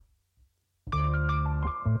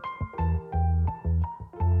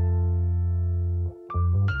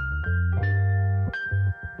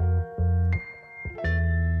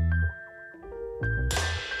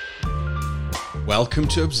Welcome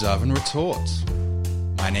to Observe and Retort.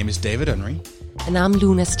 My name is David Unry. And I'm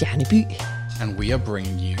Luna Stjerneby. And we are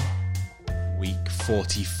bringing you week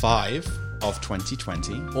 45 of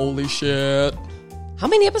 2020. Holy shit. How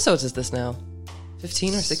many episodes is this now?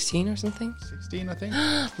 15 or 16 or something? 16, I think.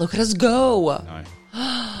 Look at us go.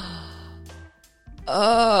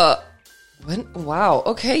 No. Wow.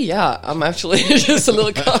 Okay, yeah. I'm actually just a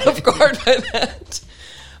little caught off guard by that.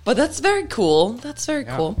 But that's very cool. That's very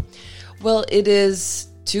cool. Well, it is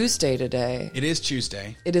Tuesday today. It is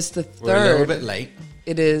Tuesday. It is the 3rd. We're a little bit late.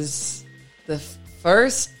 It is the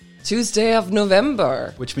first Tuesday of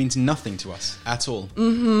November. Which means nothing to us at all.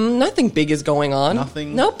 Mm-hmm. Nothing big is going on.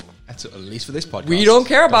 Nothing. Nope. At least for this podcast. We don't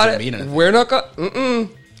care about Doesn't it. mean anything. We're not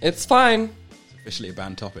going... It's fine. It's officially a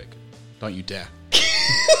banned topic. Don't you dare.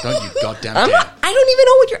 Don't you goddamn I dare. don't even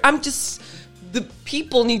know what you're... I'm just... The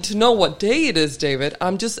people need to know what day it is, David.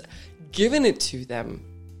 I'm just giving it to them.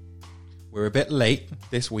 We're a bit late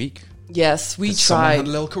this week. Yes, we Someone tried. had a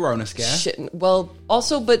little corona scare. Shit. Well,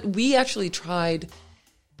 also, but we actually tried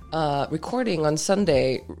recording on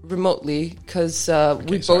Sunday remotely because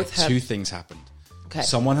we both had... Two things happened. Okay.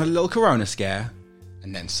 Someone had a little corona scare,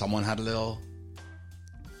 and then someone had a little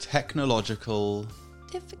technological...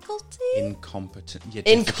 Difficulty? Incompetent. Yeah,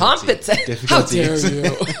 Incompetent. How dare difficulties.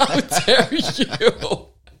 you? How dare you?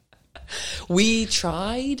 We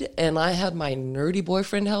tried, and I had my nerdy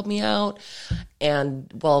boyfriend help me out,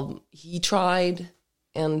 and well, he tried,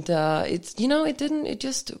 and it's it didn't. It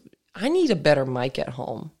just I need a better mic at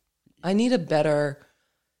home. I need a better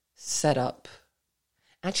setup.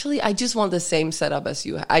 Actually, I just want the same setup as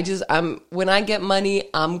you. When I get money,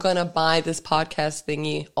 I'm gonna buy this podcast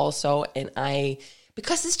thingy also, and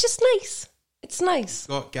because it's just nice. It's nice.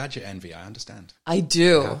 Got gadget envy, I understand. I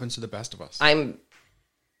do. It happens to the best of us.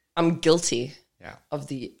 I'm guilty of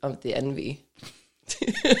the envy.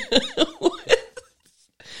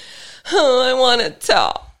 I want to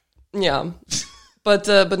tell. Yeah. But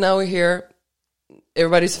now we're here.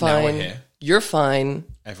 Everybody's fine. Now we're here. You're fine.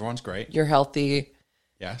 Everyone's great. You're healthy.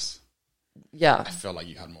 Yes. Yeah. I feel like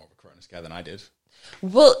you had more of a corona scare than I did.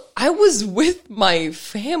 Well, I was with my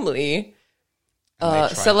family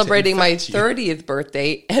celebrating my 30th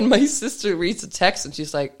birthday, and my sister reads a text and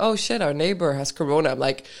she's like, oh shit, our neighbor has corona. I'm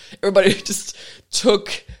like, everybody just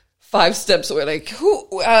took 5 steps away, like, who,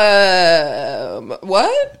 what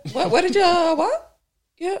did you, what?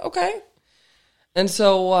 Yeah, okay. And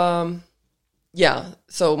so,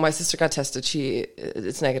 so my sister got tested.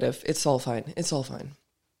 It's negative. It's all fine. It's all fine.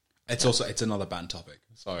 It's another banned topic.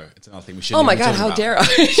 So it's another thing we shouldn't Oh my even God, talk how about. dare I?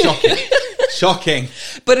 Shocking. Shocking.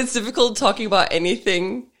 But it's difficult talking about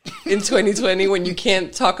anything in 2020 when you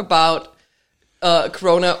can't talk about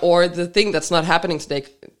corona or the thing that's not happening today.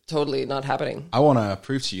 Totally not happening. I want to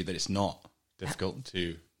prove to you that it's not difficult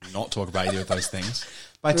to not talk about either of those things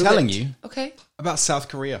by telling you about South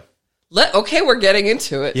Korea. Okay, we're getting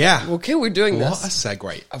into it. Yeah. Okay, we're doing What this. a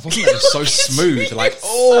segue. I wasn't that so smooth. Like,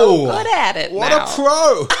 so good at it what now. a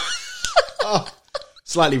pro.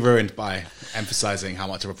 Slightly ruined by emphasizing how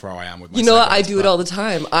much of a pro I am with my You know what? segues, I do it all the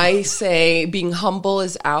time. I say being humble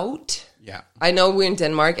is out. Yeah. I know we're in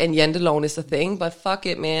Denmark and Jantelov is a thing, but fuck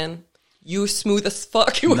it, man. You're smooth as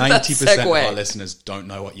fuck with that 90% of segue. our listeners don't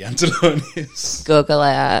know what Jantelov is. Google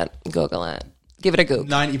it. Google it. Give it a Google.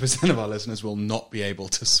 90% of our listeners will not be able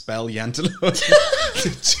to spell Jantelov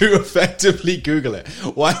to effectively Google it.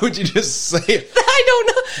 Why would you just say it? I don't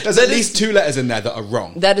know. There's at least 2 letters in there that are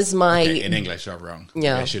wrong. That is my... Okay, in English are wrong.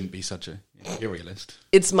 Yeah. I shouldn't be such a imperialist.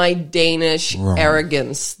 It's my Danish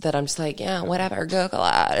arrogance that I'm just like, yeah, whatever, Google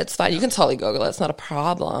it. It's fine. You can totally Google it. It's not a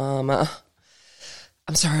problem.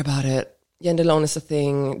 I'm sorry about it. Jantelov is a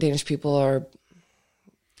thing. Danish people are...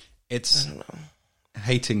 It's I don't know.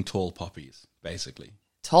 Hating tall poppies, basically.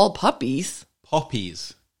 Tall puppies?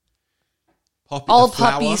 Poppies. All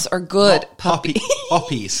puppies are good.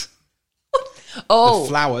 Poppies. Oh. The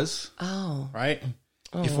flowers. Oh. Right?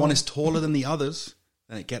 If one is taller than the others,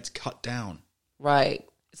 then it gets cut down. Right.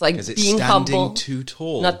 It's like Because it's being standing humble. too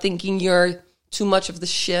tall. Not thinking you're too much of the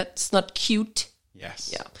shit. It's not cute.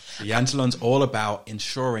 Yes. Yeah. The Jantelon's all about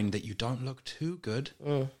ensuring that you don't look too good.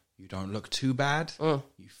 You don't look too bad.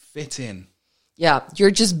 You fit in. Yeah,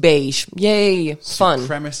 you're just beige. Yay, fun.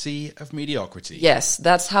 Supremacy of mediocrity. Yes,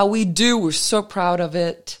 that's how we do. We're so proud of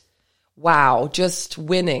it. Wow, just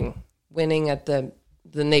winning at the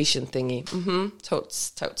nation thingy.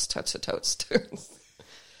 Totes.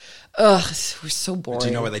 Ugh, we're so boring. Do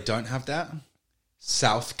you know where they don't have that?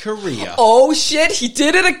 South Korea. Oh shit, he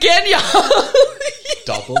did it again, y'all.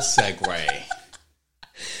 Double segue.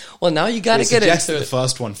 Well, now you got to get suggest into that it. the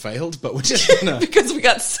first one failed, but we're just gonna... Because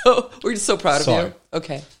we're just so proud of you.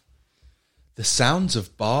 Okay. The Sounds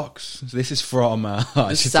of Barks. This is from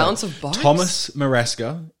Sounds of Barks? Thomas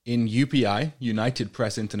Maresca in UPI, United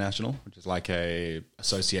Press International, which is like a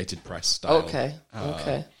Associated Press style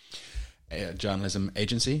journalism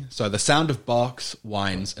agency. So the sound of barks,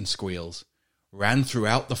 whines, and squeals ran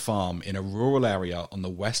throughout the farm in a rural area on the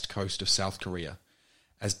west coast of South Korea,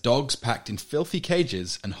 as dogs packed in filthy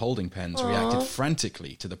cages and holding pens reacted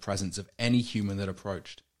frantically to the presence of any human that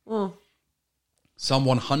approached. Some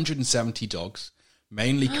 170 dogs,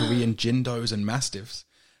 mainly Korean Jindos and Mastiffs,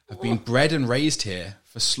 have been bred and raised here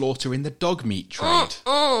for slaughter in the dog meat trade.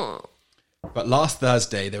 But last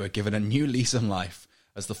Thursday, they were given a new lease on life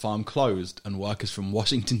as the farm closed and workers from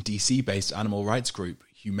Washington, D.C.-based animal rights group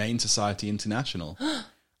Humane Society International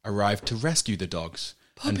arrived to rescue the dogs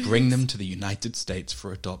and bring them to the United States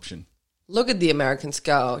for adoption. Look at the Americans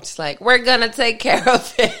go. It's like, we're going to take care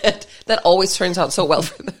of it. That always turns out so well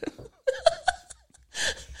for them.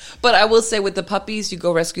 But I will say with the puppies, you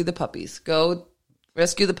go rescue the puppies. Go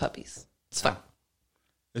rescue the puppies. It's fine.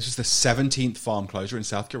 This is the 17th farm closure in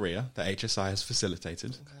South Korea that HSI has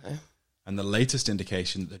facilitated. Okay. And the latest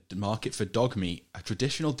indication that the market for dog meat, a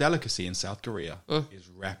traditional delicacy in South Korea, is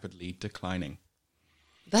rapidly declining.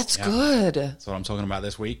 That's good. That's what I'm talking about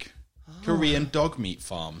this week. Korean dog meat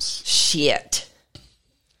farms. Shit.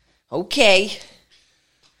 Okay.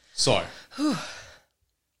 So,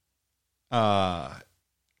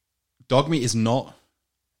 dog meat is not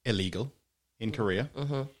illegal in Korea.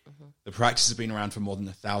 The practice has been around for more than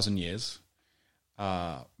 1,000 years.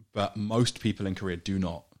 But most people in Korea do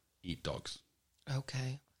not eat dogs.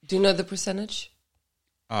 Okay. Do you know the percentage?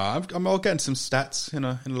 I'll get into some stats in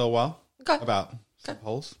a little while. Okay. About some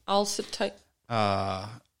polls. I'll sit tight. No,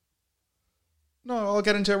 I'll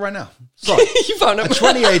get into it right now. So, you found it.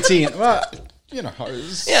 2018. Well, you know,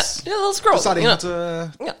 let's scroll. Deciding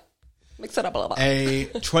to mix it up a little bit. A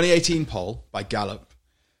 2018 poll by Gallup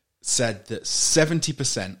said that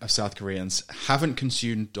 70% of South Koreans haven't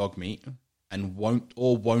consumed dog meat and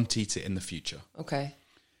won't eat it in the future. Okay.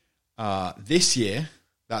 This year,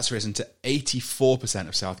 that's risen to 84%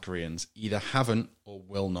 of South Koreans either haven't or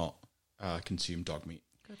will not consume dog meat.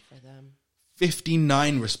 Good for them.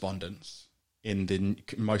 59 respondents in the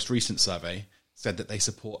most recent survey said that they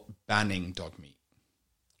support banning dog meat.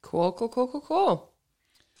 Cool.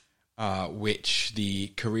 Which the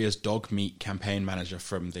Korea's dog meat campaign manager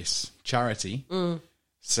from this charity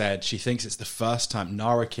said she thinks it's the first time,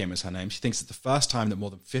 Nara Kim is her name, she thinks it's the first time that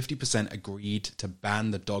more than 50% agreed to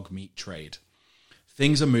ban the dog meat trade.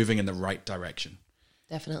 Things are moving in the right direction.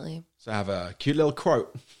 Definitely. So I have a cute little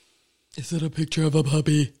quote. Is it a picture of a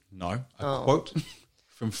puppy? No, a quote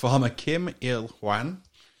from farmer Kim Il-hwan,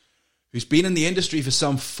 who's been in the industry for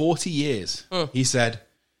some 40 years. He said,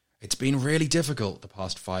 "It's been really difficult the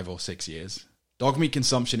past 5 or 6 years. Dog meat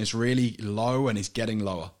consumption is really low and is getting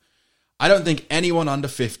lower. I don't think anyone under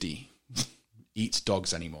 50 eats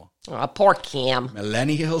dogs anymore." Oh, poor Kim.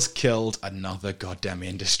 Millennials killed another goddamn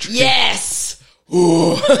industry. Yes!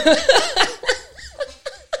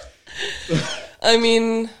 I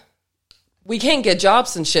mean, we can't get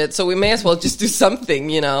jobs and shit, so we may as well just do something,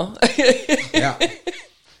 you know? Yeah.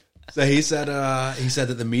 So he said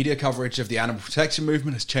that the media coverage of the animal protection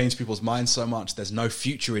movement has changed people's minds so much there's no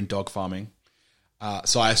future in dog farming.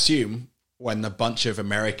 So I assume when a bunch of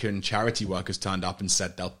American charity workers turned up and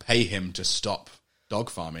said they'll pay him to stop dog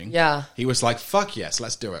farming, he was like, fuck yes,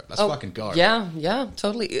 let's do it. Let's fucking go. Yeah,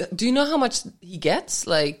 totally. Do you know how much he gets?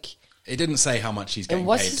 Like, it didn't say how much he's getting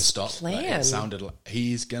paid to stop. Plan? But it sounded like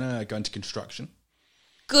he's going to go into construction.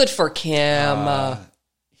 Good for Kim.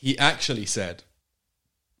 He actually said...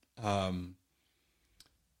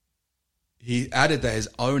 he added that his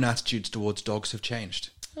own attitudes towards dogs have changed.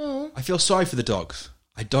 Oh. I feel sorry for the dogs.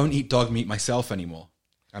 I don't eat dog meat myself anymore.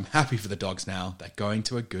 I'm happy for the dogs now. They're going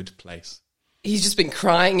to a good place. He's just been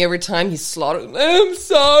crying every time he's slaughtered. I'm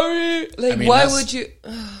sorry. Like, I mean, why would you...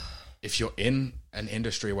 if you're in an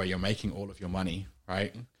industry where you're making all of your money,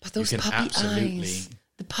 right? But those puppy eyes.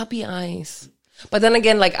 The puppy eyes. But then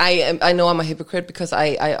again, like I know I'm a hypocrite because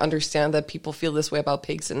I understand that people feel this way about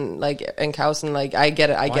pigs and cows, and like I get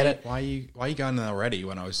it. Why are you going there already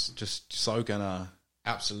when I was just so gonna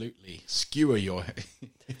absolutely skewer your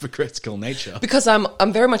hypocritical nature? Because I'm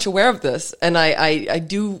very much aware of this, and I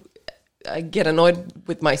get annoyed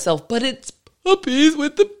with myself. But it's puppies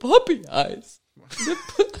with the puppy eyes.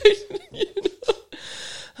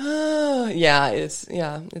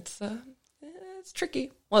 It's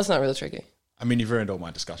tricky. Well, it's not really tricky. I mean, you've ruined all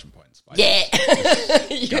my discussion points. I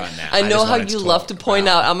know how you love to point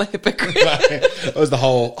out I'm a hypocrite. That was the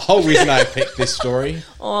whole reason I picked this story.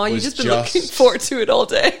 Oh, you've just been looking forward to it all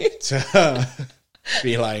day. To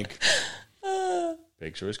be like,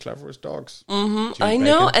 Pigs are as clever as dogs. Mm-hmm. I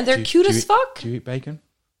know, and they're cute as fuck. Do you eat bacon?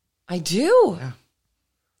 I do. Yeah.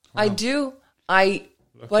 I do.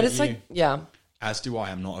 But it's like, yeah. As do I.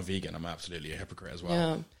 I'm not a vegan. I'm absolutely a hypocrite as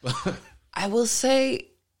well. Yeah. I will say,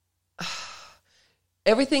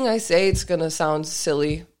 everything I say, it's going to sound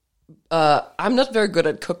silly. I'm not very good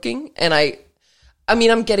at cooking, and I mean,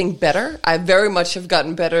 I'm getting better. I very much have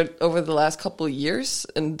gotten better over the last couple of years,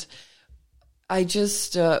 and I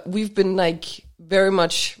just, we've been like very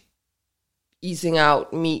much easing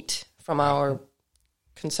out meat from our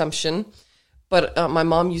consumption. But my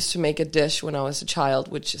mom used to make a dish when I was a child,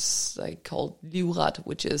 which is like called livret,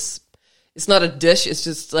 which is, it's not a dish. It's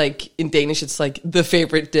just like, in Danish, it's like the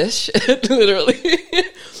favorite dish, literally.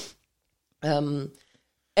 And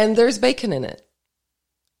there's bacon in it.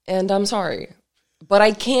 And I'm sorry, but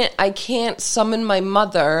I can't summon my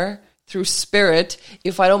mother through spirit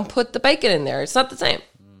if I don't put the bacon in there. It's not the same.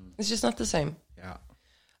 It's just not the same.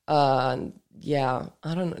 Yeah. Yeah,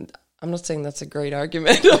 I don't know. I'm not saying that's a great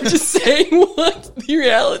argument. I'm just saying what the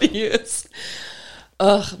reality is.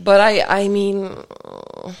 But I mean,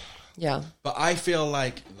 yeah. But I feel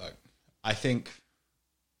like, look, I think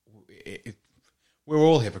we're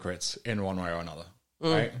all hypocrites in one way or another,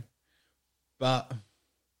 right? But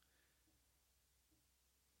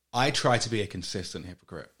I try to be a consistent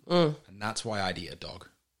hypocrite, and that's why I'd eat a dog.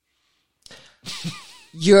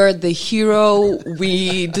 You're the hero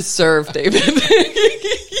we deserve, David.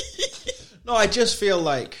 No, I just feel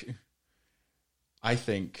like, I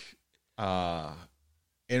think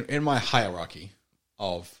in my hierarchy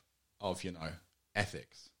of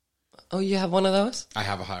ethics. Oh, you have one of those? I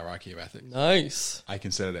have a hierarchy of ethics. Nice. I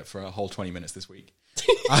considered it for a whole 20 minutes this week.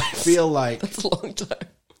 I feel like That's a long time.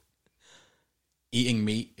 Eating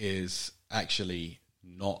meat is actually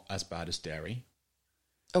not as bad as dairy.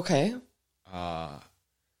 Okay.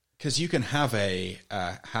 Because you can have a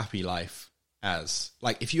happy life as,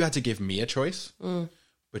 like, if you had to give me a choice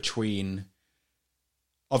between,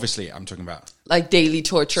 obviously I'm talking about like daily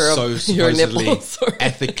torture of your supposedly nipples.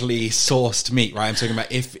 ethically sourced meat, right? I'm talking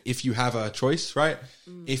about if you have a choice, right?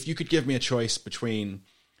 If you could give me a choice between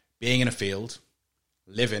being in a field,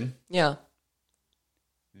 living, Yeah.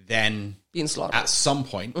 then Being slaughtered. at some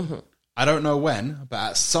point, I don't know when,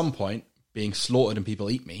 but at some point being slaughtered and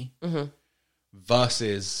people eat me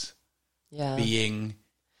versus Yeah. being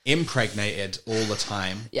impregnated all the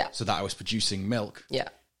time Yeah. so that I was producing milk Yeah.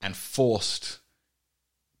 and forced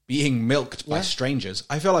being milked by Yeah. strangers.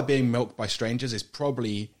 I feel like being milked by strangers is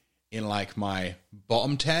probably in like my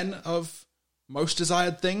bottom 10 of most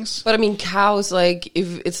desired things. But I mean, cows, like,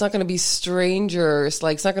 if it's not going to be strangers,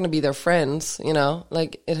 like, it's not going to be their friends, you know?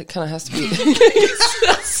 Like, it kind of has to be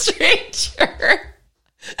a stranger.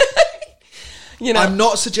 You know? I'm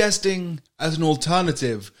not suggesting as an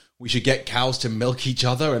alternative we should get cows to milk each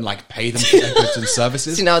other and like pay them for their goods and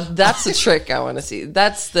services. See, now that's the trick I want to see.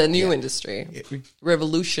 That's the new industry.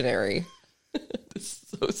 Revolutionary. It's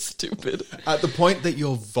so stupid. At the point that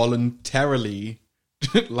you're voluntarily,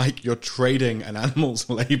 like you're trading an animal's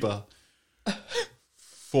labor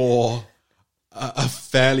for a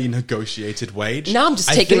fairly negotiated wage. Now I'm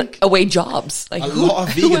just I taking think away jobs. Like, a who, lot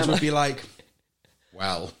of who vegans am would I? be like,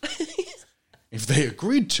 well, if they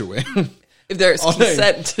agreed to it, If there's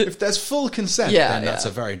consent. if there's full consent, Yeah, then that's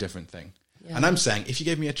yeah. a very different thing. Yeah. And I'm saying, if you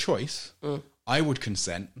gave me a choice, I would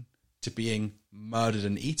consent to being murdered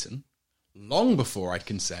and eaten long before I'd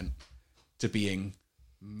consent to being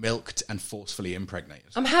milked and forcefully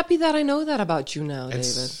impregnated. I'm happy that I know that about you now, David.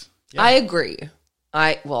 It's- yeah. I agree.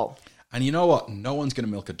 And you know what? No one's going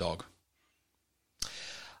to milk a dog. So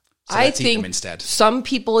I let's eat them think instead. some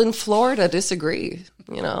people in Florida disagree.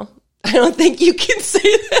 You know, I don't think you can say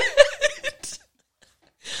that.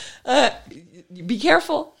 Be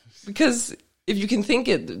careful, because if you can think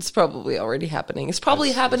it, it's probably already happening. It's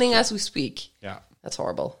probably happening as we speak. Yeah. That's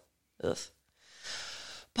horrible. Ugh.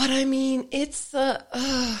 But I mean, it's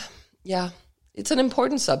yeah, it's an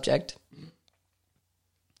important subject.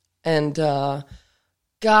 And God,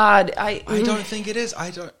 I don't think it is.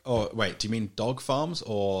 I don't. Oh, wait. Do you mean dog farms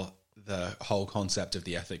or the whole concept of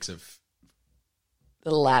the ethics of? the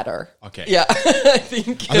latter. Okay. Yeah, I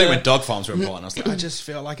think when dog farms were important, I was like, I just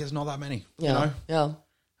feel like it's not that many. yeah, You know? yeah.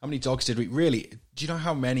 How many dogs did we really? Do you know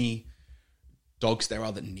how many dogs there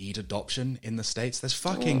are that need adoption in the States? There's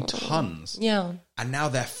fucking tons. Yeah. And now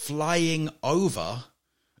they're flying over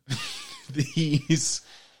these.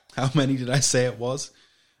 How many did I say it was?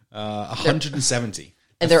 170.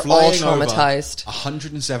 And they're all flying over traumatized.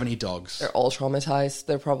 170 dogs. They're all traumatized.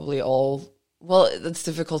 They're probably all, well, that's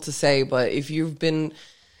difficult to say, but if you've been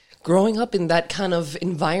growing up in that kind of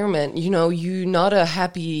environment, you know, you're not a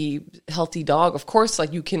happy, healthy dog. Of course,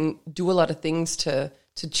 like you can do a lot of things to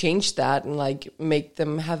change that and like make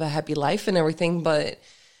them have a happy life and everything. But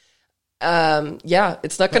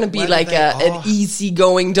it's not going to be like an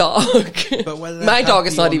easygoing dog. But my dog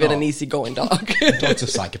is not even an easygoing dog. Dog's a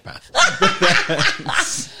psychopath.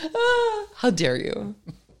 How dare you?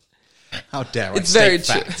 How dare I? It's very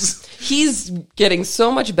state true. facts. He's getting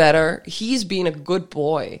so much better. He's being a good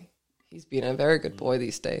boy. He's being a very good boy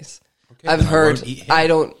these days. Okay, I've heard. won't eat him. I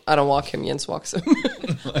don't walk him. Jens walks him.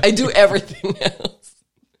 I do everything else.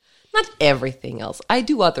 Not everything else. I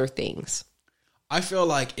do other things. I feel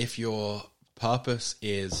like if your purpose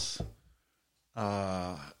is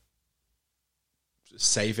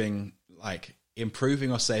saving, like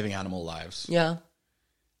improving or saving animal lives, Yeah.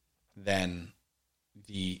 then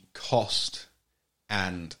the cost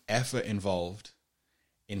and effort involved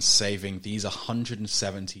in saving these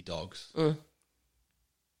 170 dogs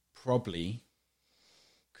probably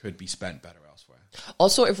could be spent better elsewhere.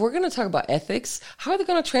 Also, if we're going to talk about ethics, how are they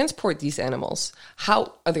going to transport these animals?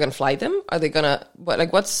 How are they going to fly them? Are they going to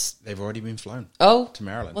what's? They've already been flown to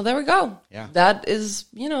Maryland. Well, there we go. Yeah. That is,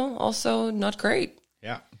 also not great.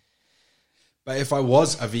 Yeah. But if I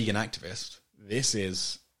was a vegan activist, this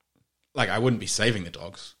is, like, I wouldn't be saving the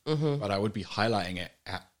dogs, but I would be highlighting it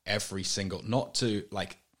at every single, not to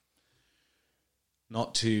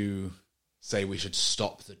say we should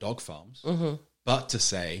stop the dog farms, but to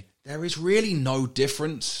say there is really no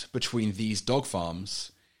difference between these dog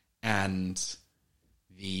farms and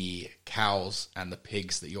the cows and the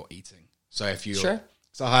pigs that you're eating. So if you, Sure.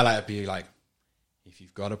 so highlight it, be like, if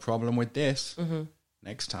you've got a problem with this,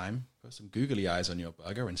 next time, put some googly eyes on your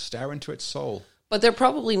burger and stare into its soul. But they're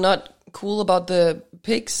probably not cool about the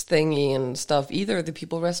pigs thingy and stuff either, the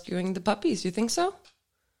people rescuing the puppies. You think so?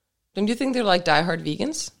 Don't you think they're like diehard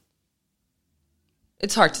vegans?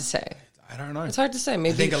 It's hard to say. I don't know. It's hard to say.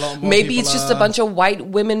 Maybe, think a lot more maybe people it's just a bunch of white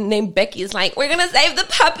women named Becky is like, we're going to save the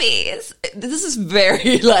puppies. This is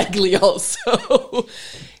very likely also.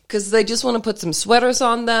 Because they just want to put some sweaters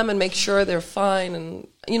on them and make sure they're fine. And,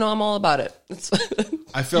 I'm all about it.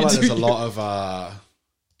 I feel like there's a lot of...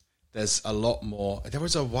 there's a lot more. There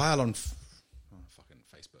was a while on fucking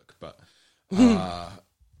Facebook, but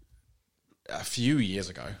a few years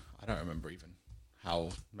ago, I don't remember even how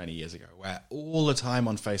many years ago, where all the time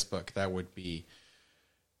on Facebook there would be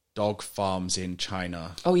dog farms in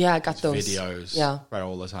China. Oh yeah, I got those videos. Yeah, right,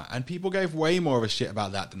 all the time, and people gave way more of a shit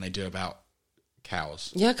about that than they do about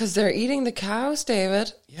cows. Yeah, because they're eating the cows,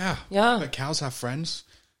 David. Yeah, but cows have friends.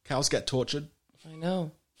 Cows get tortured. I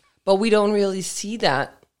know, but we don't really see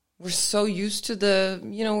that. We're so used to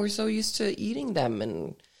we're so used to eating them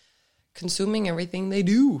and consuming everything they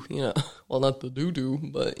do, Well, not the doo-doo,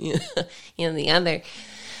 but, the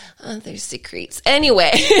other secrets.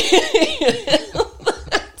 Anyway.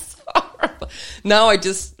 That's horrible. Now I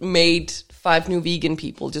just made 5 new vegan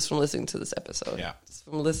people just from listening to this episode. Yeah. Just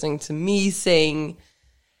from listening to me saying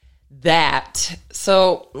that.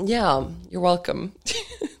 So, yeah, you're welcome.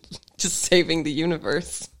 Just saving the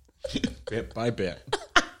universe. Bit by bit.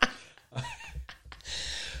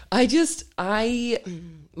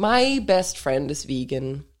 My best friend is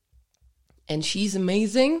vegan, and she's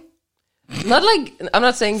amazing. Not like, I'm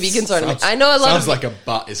not saying vegans aren't amazing. I know a lot sounds of... like a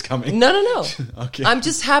butt is coming. No. Okay. I'm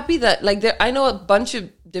just happy that, I know a bunch of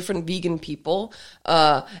different vegan people,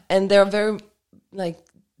 and they're very,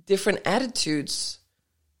 different attitudes,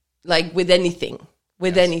 with anything.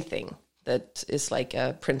 Anything that is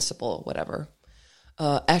a principle or whatever.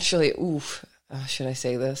 Actually, should I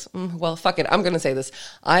say this? Well, fuck it. I'm going to say this.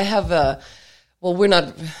 I have we're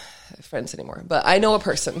not friends anymore, but I know a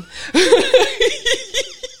person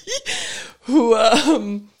who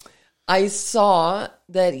I saw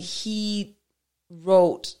that he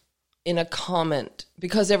wrote in a comment,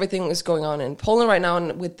 because everything is going on in Poland right now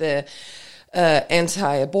and with the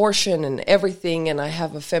anti-abortion and everything. And I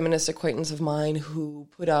have a feminist acquaintance of mine who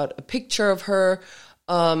put out a picture of her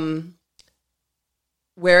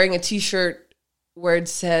wearing a T-shirt where it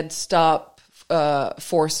said "Stop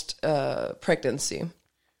forced pregnancy,"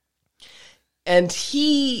 and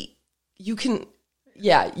you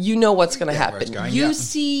know what's going to happen. You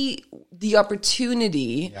see the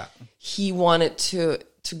opportunity he wanted to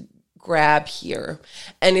grab here,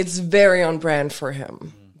 and it's very on brand for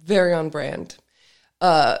him. Very on brand.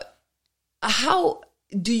 How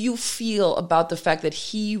do you feel about the fact that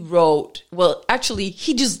he wrote? Well, actually,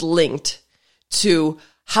 he just linked to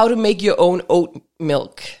how to make your own oat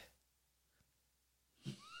milk.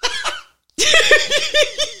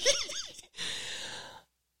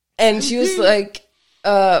 And she was like,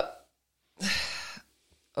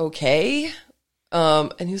 okay.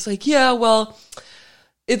 And he was like, yeah, well,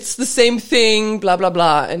 it's the same thing, blah, blah,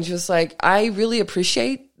 blah. And she was like, I really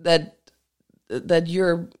appreciate that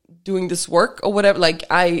you're doing this work or whatever. Like,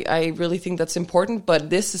 I really think that's important, but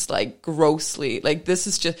this is like grossly, like, this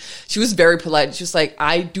is just, she was very polite. She was like,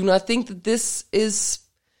 I do not think that this is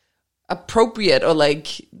appropriate or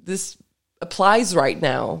like this applies right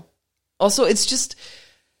now. Also, it's just,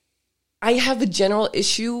 I have a general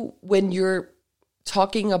issue when you're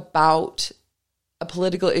talking about a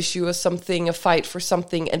political issue or something, a fight for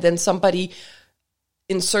something, and then somebody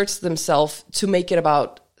inserts themselves to make it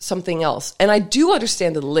about something else. And I do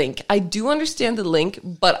understand the link.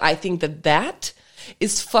 But I think that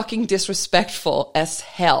is fucking disrespectful as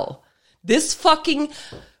hell. This fucking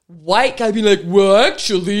white guy being like, well,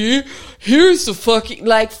 actually, here's the fucking,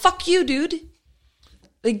 like, fuck you, dude.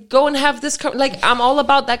 Like, go and have this, like, I'm all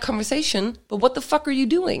about that conversation, but what the fuck are you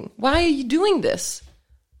doing? Why are you doing this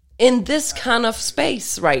in this kind of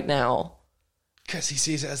space right now? Because he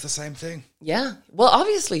sees it as the same thing. Yeah. Well,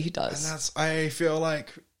 obviously he does. And that's, I feel like...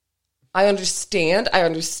 I understand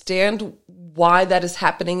why that is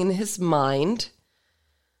happening in his mind.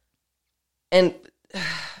 And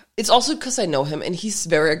it's also because I know him, and he's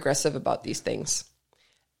very aggressive about these things.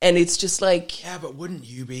 And it's just like... Yeah, but wouldn't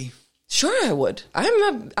you be? Sure, I would. I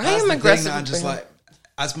am aggressive. I'm just like,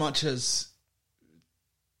 as much as...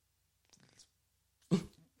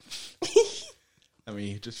 Let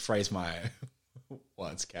me just phrase my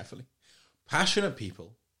words carefully. Passionate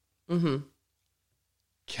people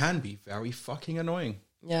can be very fucking annoying.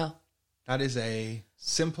 Yeah. That is a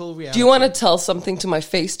simple reality. Do you want to tell something to my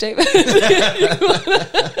face, David? You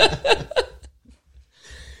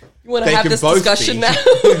want to have this discussion now?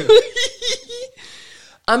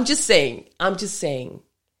 I'm just saying.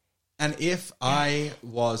 And if I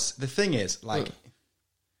was... The thing is, like,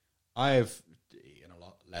 I've eaten a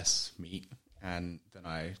lot less meat than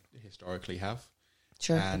I historically have.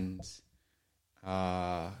 Sure. And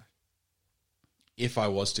if I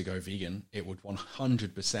was to go vegan, it would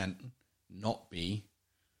 100% not be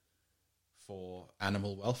for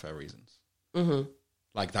animal welfare reasons. Mm-hmm.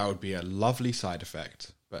 Like, that would be a lovely side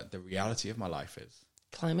effect, but the reality of my life is...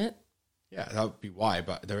 Climate? Yeah, that would be why,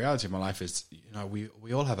 but the reality of my life is, you know,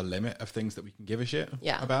 we all have a limit of things that we can give a shit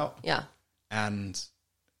about. Yeah. And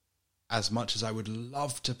as much as I would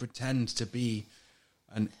love to pretend to be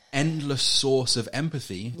an endless source of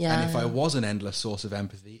empathy, and if I was an endless source of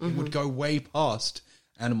empathy, it would go way past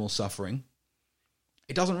animal suffering.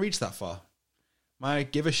 It doesn't reach that far. My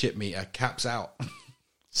give a shit meter caps out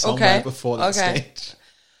somewhere before that stage.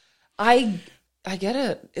 I get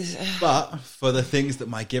it. But for the things that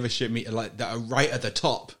my give a shit meter, like, that are right at the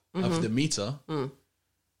top of the meter, I'm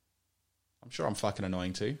sure I'm fucking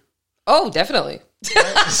annoying too. Oh, definitely.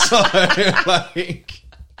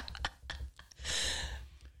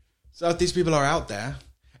 So if these people are out there,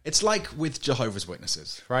 it's like with Jehovah's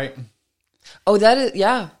Witnesses, right? Oh, that is,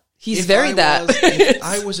 yeah. He's If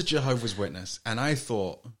I was a Jehovah's Witness and I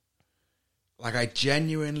thought, like, I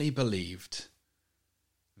genuinely believed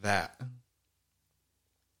that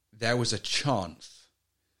there was a chance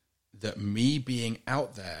that me being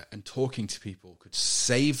out there and talking to people could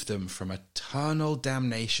save them from eternal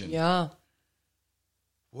damnation. Yeah.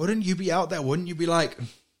 Wouldn't you be out there? Wouldn't you be like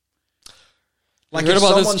if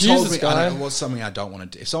someone told me, and it was something I don't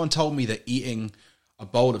want to do. If someone told me that eating a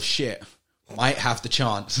bowl of shit might have the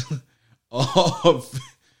chance of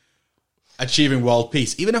achieving world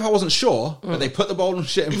peace, even if I wasn't sure, but they put the bowl of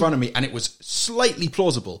shit in front of me and it was slightly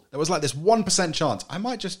plausible. There was like this 1% chance. I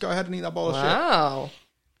might just go ahead and eat that bowl of shit.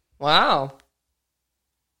 Wow.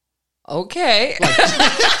 Okay.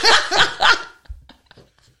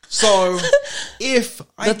 So, if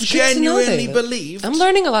I genuinely believed... I'm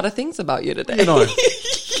learning a lot of things about you today. You know,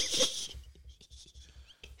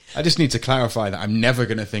 I just need to clarify that I'm never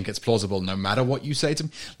going to think it's plausible no matter what you say to me.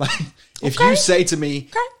 Like, if you say to me...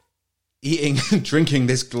 drinking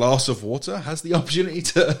this glass of water has the opportunity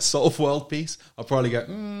to solve world peace, I'll probably go,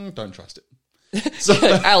 don't trust it. So,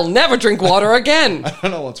 I'll never drink water again. I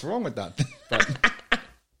don't know what's wrong with that. But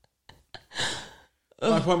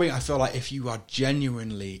my point being, I feel like if you are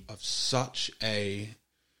genuinely of such a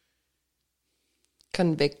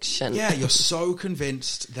conviction. Yeah, you're so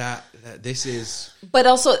convinced that this is... But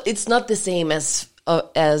also, it's not the same as Are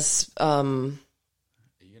you going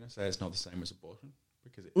to say it's not the same as abortion?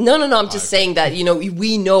 No. I'm just saying that, you know,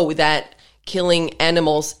 we know that killing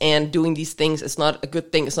animals and doing these things is not a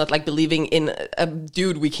good thing. It's not like believing in a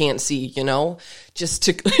dude we can't see, you know, just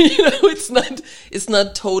to, you know, it's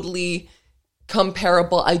not totally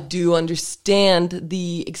comparable. I do understand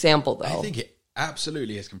the example, though. I think it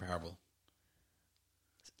absolutely is comparable.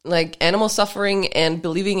 like animal suffering and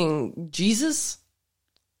believing in Jesus?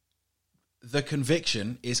 The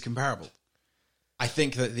conviction is comparable. I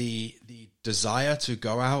think that the desire to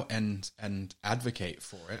go out and advocate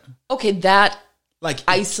for it, Okay, that like,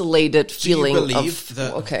 isolated do you feeling believe of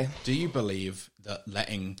that? okay. Do you believe that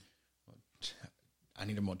letting? I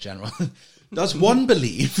need a more general. Does one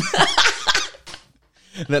believe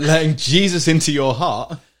that letting Jesus into your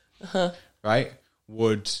heart, right,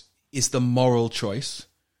 is the moral choice?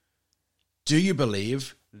 Do you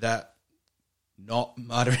believe that not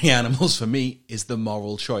murdering animals for meat is the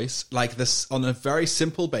moral choice? Like this, on a very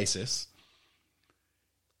simple basis,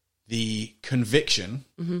 the conviction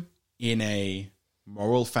in a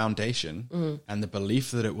moral foundation and the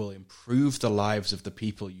belief that it will improve the lives of the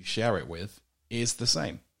people you share it with is the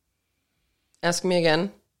same. Ask me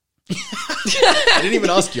again. I didn't even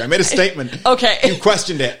ask you. I made a statement. Okay. You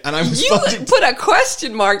questioned it, and I'm You responding. put a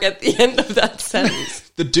question mark at the end of that sentence.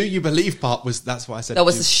 The "do you believe" part was, that's why I said That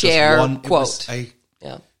was a just share one, it was quote. a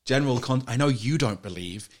Yeah. general I know you don't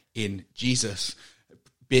believe in Jesus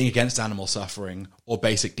being against animal suffering or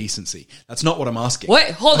basic decency. That's not what I'm asking.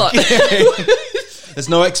 Wait, hold on. There's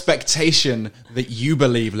no expectation that you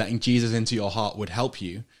believe letting Jesus into your heart would help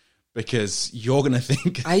you, because you're going to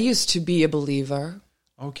think, I used to be a believer.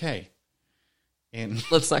 okay, in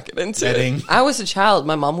Let's not get into Letting- it. I was a child.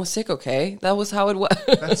 My mom was sick, okay? That was how it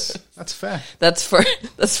was. that's fair. That's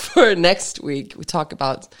for next week. We talk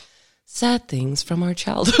about sad things from our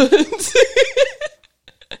childhood.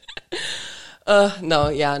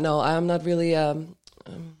 No, I'm not really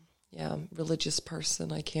religious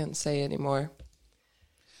person. I can't say anymore.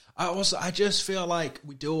 I just feel like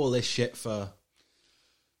we do all this shit for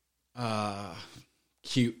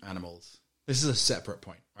cute animals. This is a separate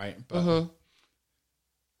point, right? But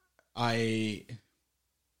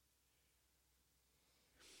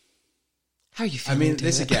How are you I feeling? mean,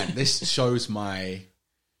 this David? again, this shows my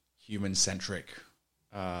human-centric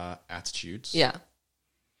attitudes Yeah.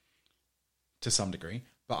 to some degree.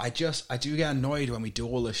 But I do get annoyed when we do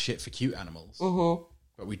all this shit for cute animals,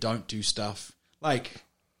 but we don't do stuff like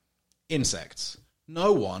insects.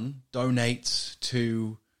 No one donates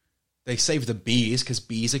to. They save the bees because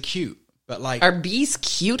bees are cute, but like, Are bees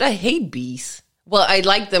cute? I hate bees. Well, I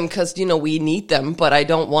like them because, we need them, but I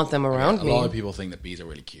don't want them around a me. lot of people think that bees are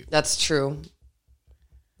really cute. That's true.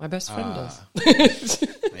 My best friend does.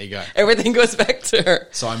 There you go. Everything goes back to her.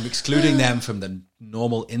 So I'm excluding them from the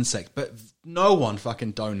normal insect, but no one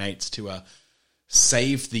fucking donates to a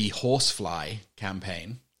Save the Horsefly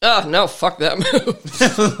campaign. Oh, no, fuck them.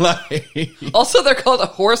 Like, Also, they're called a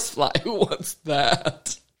horsefly. Who wants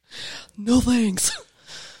that? No thanks.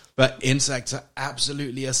 but insects are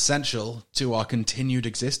absolutely essential to our continued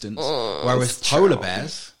existence. Whereas polar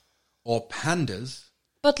bears or pandas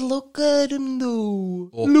But look at him, though.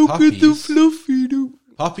 or puppies, fluffy, though.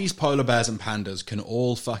 puppies, polar bears, and pandas can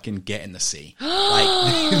all fucking get in the sea. Like,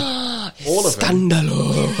 all of them.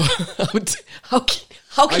 Scandalo.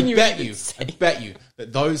 How can you I even say? bet you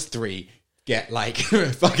that those three get like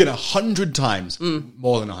fucking 100 times,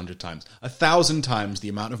 more than 100 times, 1,000 times the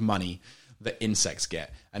amount of money that insects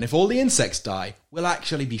get. And if all the insects die, we'll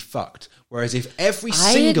actually be fucked. Whereas if every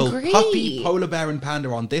single agree. puppy, polar bear, and panda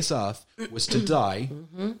on this earth was to die,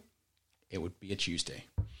 it would be a Tuesday.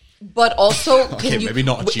 But also, Okay, can you, maybe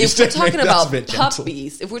not a if Tuesday, we're talking maybe that's a about bit gentle.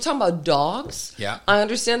 puppies, if we're talking about dogs, Yeah. I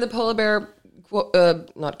understand the polar bear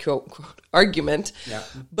not quote argument. Yeah.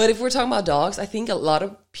 But if we're talking about dogs, I think a lot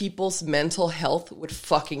of people's mental health would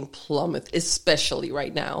fucking plummet, especially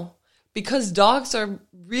right now. Because dogs are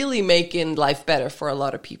really making life better for a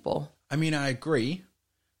lot of people. I mean, I agree,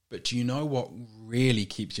 but do you know what really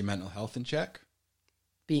keeps your mental health in check?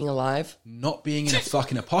 Being alive. Not being in a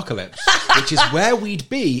fucking apocalypse, which is where we'd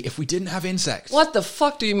be if we didn't have insects. What the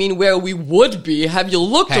fuck do you mean where we would be? Have you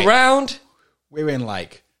looked Hey. around? We're in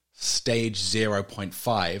like stage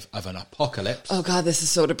 0.5 of an apocalypse. Oh god, this is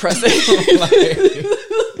so depressing.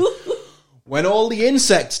 When all the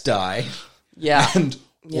insects die Yeah. and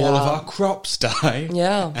all of Yeah. our crops die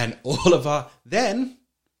Yeah. and all of our... Then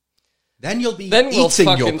you'll be Then we'll eating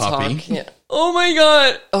your fucking puppy. talk. Yeah. Oh my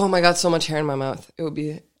god. Oh my god, so much hair in my mouth. It would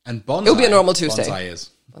be And bonsai. It'll be a normal Tuesday. Bonsai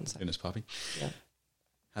is. Bonsai. In his puppy. Yeah.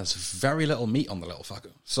 Has very little meat on the little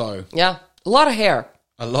fucker. So Yeah. A lot of hair.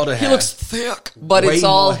 a lot of hair. He looks thick, but Way it's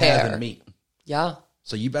all more hair hair. than meat. Yeah.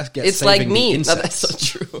 So you best get It's saving like me. the No, insects. that's not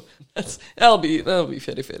true. That'll be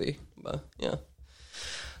fitty. But yeah.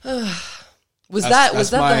 Was that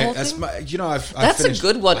the whole that's thing? my, you know, I've That's finished, a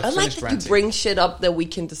good one. I've I like finished that ranting. you bring shit up that we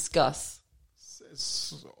can discuss.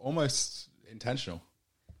 It's almost intentional.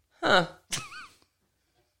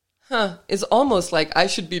 It's almost like I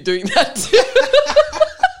should be doing that too.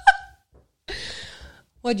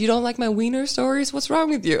 What, you don't like my wiener stories? What's wrong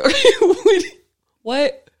with you?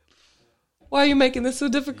 What? Why are you making this so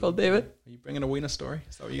difficult, David? Are you bringing a wiener story?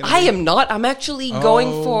 Is that what you're I am not. I'm actually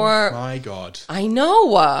going for... my God. I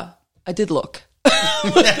know. I did look.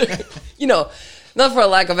 You know, not for a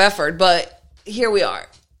lack of effort, but here we are.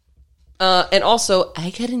 And also,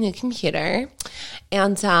 I got a new computer.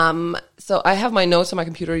 And so I have my notes on my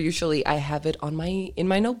computer. Usually I have it on in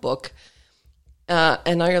my notebook.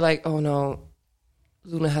 And now you're like, oh no,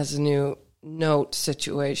 Luna has a new note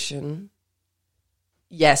situation.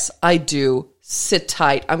 Yes, I do. Sit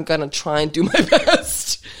tight. I'm going to try and do my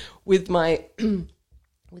best with my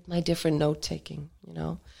different note taking, you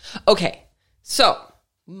know. Okay. So,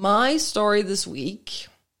 my story this week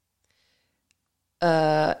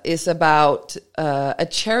is about a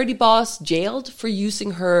charity boss jailed for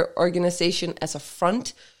using her organization as a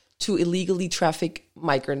front to illegally traffic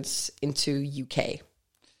migrants into UK.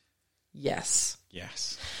 Yes.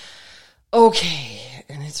 Yes. Okay,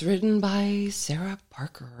 and it's written by Sarah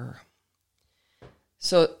Parker.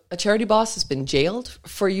 So, a charity boss has been jailed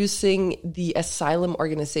for using the asylum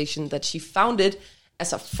organization that she founded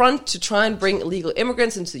as a front to try and bring illegal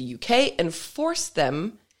immigrants into the UK and force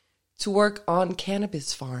them to work on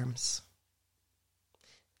cannabis farms.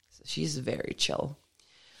 So she's very chill.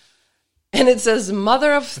 And it says,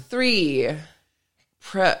 mother of three,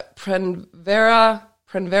 Prenvera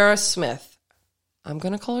Smith. I'm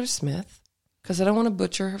going to call her Smith because I don't want to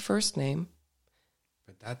butcher her first name.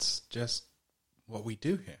 But that's just what we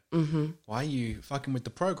do here. Mm-hmm. Why are you fucking with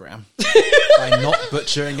the program by not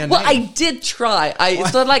butchering a Well, name? I did try.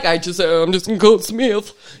 It's not like I just say, I'm just going to call it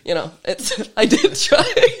Smith. You know, I did try.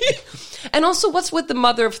 And also, what's with the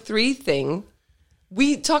mother of three thing?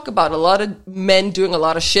 We talk about a lot of men doing a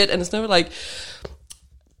lot of shit, and it's never like,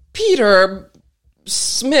 Peter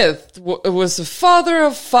Smith was a father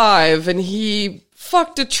of five, and he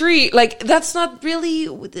fucked a tree. Like, that's not really...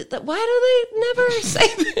 Why do they never say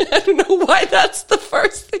that? I don't know why that's the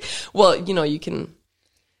first thing. Well, you know, you can...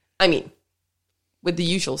 I mean, with the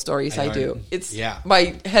usual stories I do. It's... Yeah.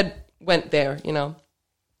 My head went there, you know.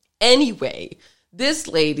 Anyway, this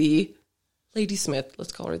Lady Smith,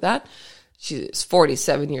 let's call her that. She's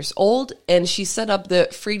 47 years old, and she set up the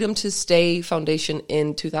Freedom to Stay Foundation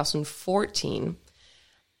in 2014.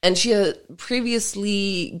 And she had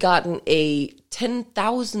previously gotten a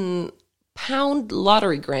 £10,000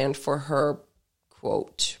 lottery grant for her,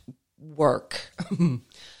 quote, work.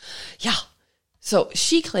 Yeah. So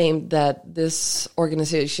she claimed that this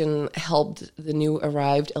organization helped the new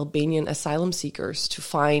arrived Albanian asylum seekers to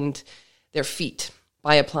find their feet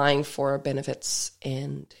by applying for benefits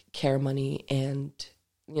and care money and,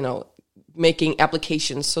 you know, making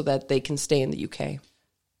applications so that they can stay in the UK.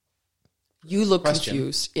 You look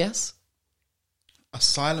confused. Yes?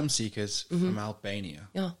 Asylum seekers from Albania.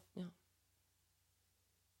 Yeah. Are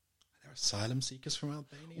there asylum seekers from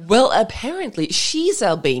Albania? Well, apparently, she's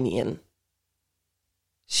Albanian.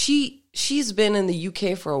 She's been in the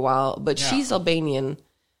UK for a while, but she's Albanian.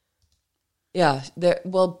 Yeah, I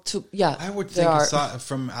would think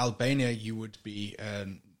from Albania you would be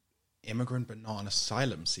an immigrant, but not an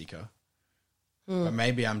asylum seeker. But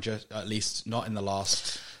maybe I'm just, at least not in the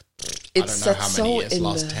last... I don't know how many years,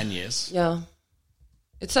 last 10 years. Yeah.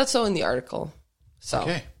 It said so in the article. So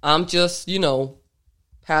okay. I'm just, you know,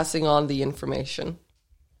 passing on the information.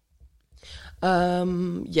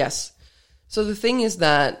 Yes. So the thing is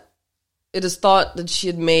that it is thought that she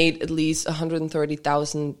had made at least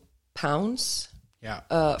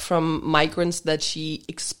 £130,000 from migrants that she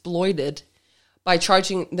exploited by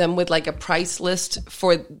charging them with like a price list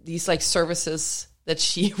for these like services that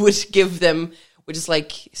she would give them, which is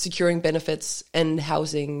like securing benefits and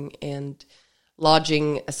housing and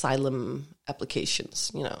lodging asylum applications,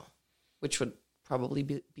 you know, which would probably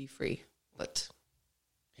be free. But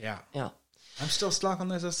yeah. I'm still stuck on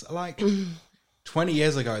this. It's like 20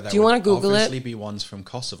 years ago, there Do you would want to Google obviously it? be ones from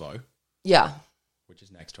Kosovo. Yeah. Which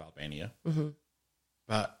is next to Albania. Mm-hmm.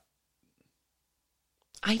 But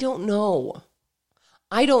I don't know.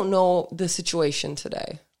 I don't know the situation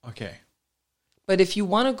today. Okay. But if you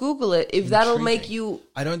want to Google it, if that'll make you...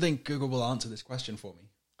 I don't think Google will answer this question for me.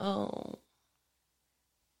 Oh.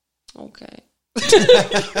 Okay. I think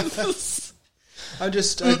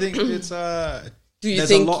it's... Do you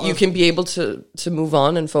think you can be able to move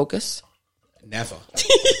on and focus? Never.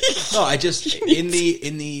 No, I just... in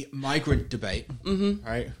the migrant debate,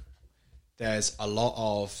 right, there's a lot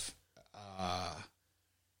of...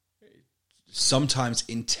 sometimes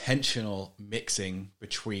intentional mixing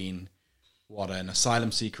between what an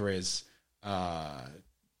asylum seeker is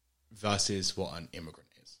versus what an immigrant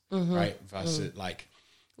is, right? Versus like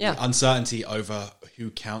Yeah. the uncertainty over who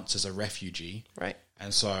counts as a refugee. Right.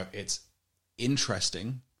 And so it's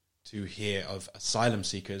interesting to hear of asylum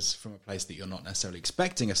seekers from a place that you're not necessarily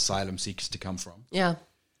expecting asylum seekers to come from. Yeah.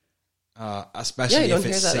 Especially you if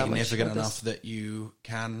don't it's hear that much significant about enough that you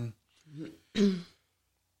can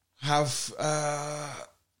have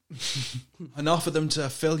enough of them to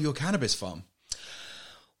fill your cannabis farm.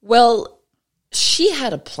 Well, she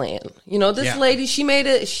had a plan. You know, this Yeah. lady,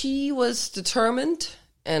 she was determined,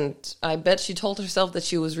 and I bet she told herself that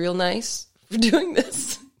she was real nice for doing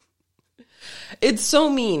this. It's so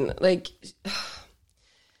mean. Like,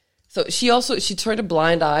 so she turned a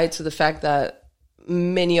blind eye to the fact that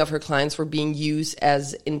many of her clients were being used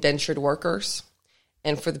as indentured workers.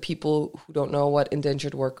 And for the people who don't know what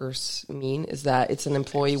indentured workers mean, is that it's an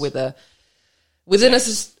employee what?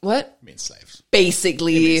 I mean slaves.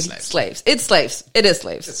 Basically, It means slaves. It's slaves. It is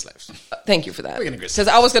slaves. It's slaves. Thank you for that. We're gonna agree. Because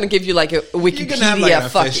I was going to give you like a Wikipedia. You can have like an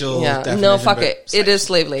fuck official yeah. definition, No, fuck but it. It slaves. is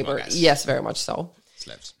slave labor. Okay. Yes, very much so.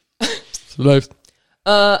 Slaves. Slaves.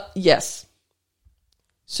 Yes.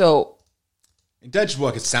 So Indentured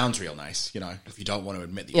workers sounds real nice, you know, if you don't want to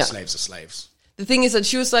admit that your Yeah. slaves are slaves. the thing is that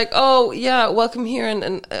she was like, oh, yeah, welcome here,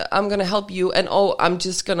 and I'm going to help you. And, oh, I'm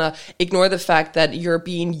just going to ignore the fact that you're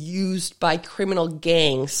being used by criminal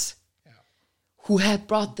gangs who had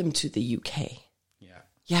brought them to the UK. Yeah.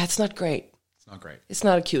 Yeah, it's not great. It's not great. It's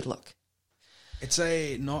not a cute look. It's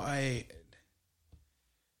a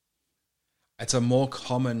more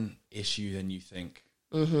common issue than you think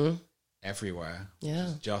everywhere. Yeah.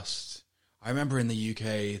 It's just, I remember in the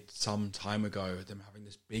UK some time ago, them having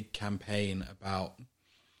this big campaign about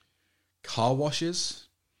car washes.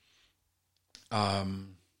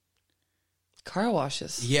 Car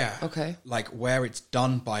washes. Yeah. Okay. Like where it's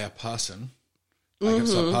done by a person. Like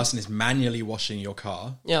so a person is manually washing your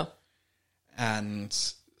car Yeah. and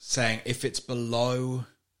saying if it's below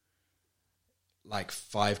like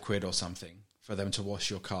 £5 or something for them to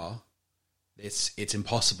wash your car, it's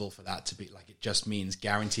impossible for that to be like, it just means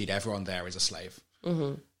guaranteed everyone there is a slave.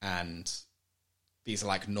 And these are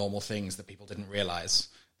like normal things that people didn't realize.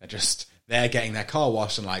 They're getting their car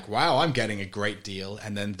washed and like, wow, I'm getting a great deal.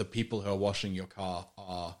 And then the people who are washing your car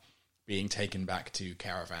are being taken back to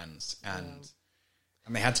caravans. And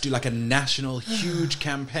they had to do like a national huge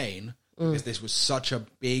campaign because this was such a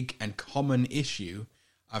big and common issue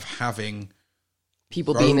of having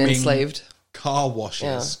People being roaming enslaved. car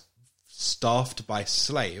washes staffed by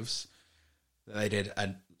slaves, that they did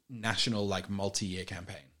a national like multi-year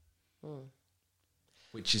campaign,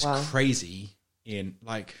 which is crazy. In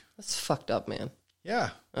like, That's fucked up, man. yeah,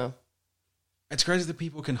 Oh. it's crazy that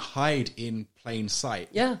people can hide in plain sight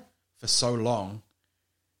Yeah. for so long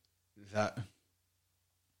that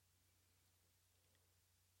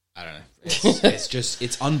I don't know.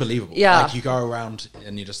 It's unbelievable. Yeah. Like you go around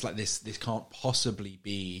and you're just like, this can't possibly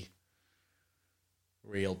be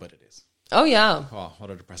real, but it is. Oh, yeah. Oh, what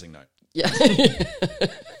a depressing note. Yeah.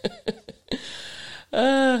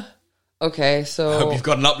 Okay, I so... hope you've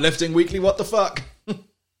got an uplifting weekly what the fuck.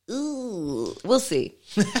 Ooh, we'll see.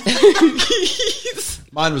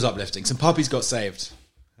 Mine was uplifting. Some puppies got saved.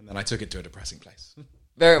 And then I took it to a depressing place.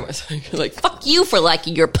 Very much. You're like, fuck you for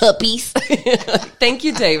liking your puppies. Thank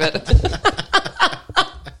you, David.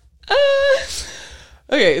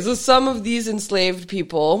 Okay, so some of these enslaved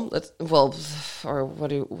people, or what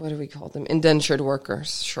do we call them? Indentured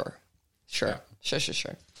workers. Sure.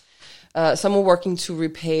 Some were working to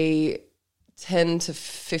repay 10 to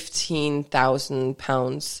 15,000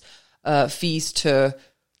 pounds fees to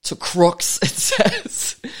crooks. It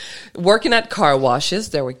says working at car washes.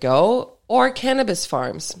 There we go. Or cannabis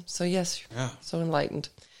farms. So yes, so enlightened.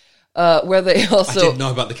 Where they also I didn't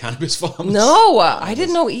know about the cannabis farms. No, I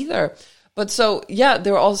didn't know either. But so, yeah, they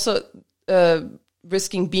were also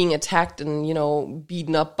risking being attacked and,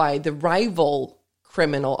 beaten up by the rival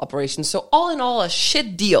criminal operations. So all in all, a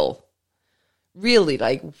shit deal. Really,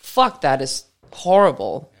 like, fuck, that is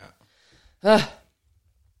horrible. Yeah.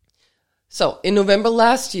 So in November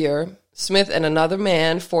last year, Smith and another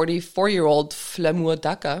man, 44-year-old Flamur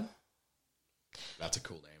Daka. That's a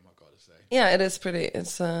cool name, I've got to say. Yeah, it is pretty.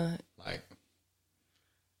 It's Like,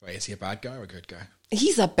 wait, is he a bad guy or a good guy?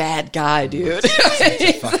 he's a bad guy, dude.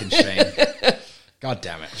 It's a fucking shame. God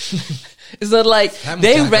damn it. It's not like Flamur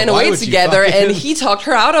they Daka, ran why away would you together fucking- and he talked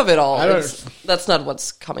her out of it all. I don't- That's not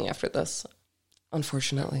what's coming after this,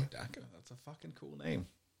 unfortunately. Daka, that's a fucking cool name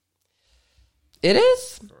It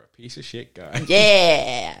is? for a piece of shit guy.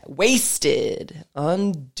 Yeah. Wasted.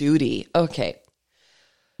 On duty. Okay.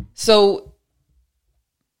 So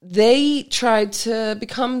they tried to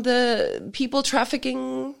become the people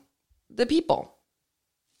trafficking the people.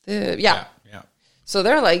 Yeah. So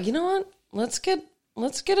they're like, you know what? Let's get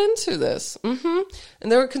into this. And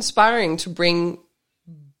they were conspiring to bring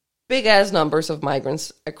big ass numbers of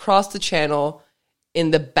migrants across the channel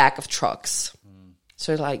in the back of trucks.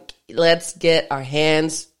 So they're like, let's get our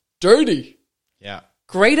hands dirty. Yeah.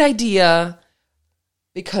 Great idea.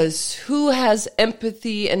 Because who has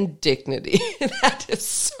empathy and dignity? That is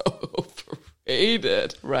so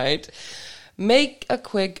overrated, right? Make a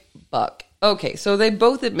quick buck. Okay, so they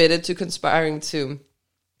both admitted to conspiring to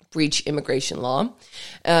breach immigration law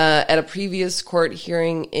at a previous court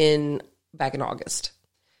hearing back in August.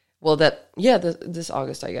 Well, this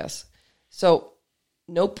August, I guess. So,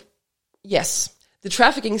 nope. Yes. The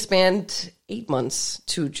trafficking spanned 8 months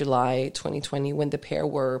to July 2020 when the pair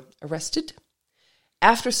were arrested.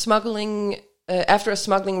 After a smuggling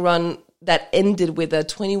run that ended with a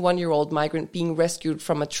 21-year-old migrant being rescued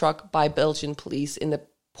from a truck by Belgian police in the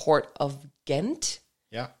port of Ghent.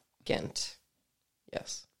 Yeah. Ghent.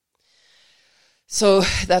 Yes. So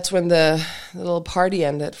that's when the little party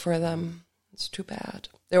ended for them. It's too bad.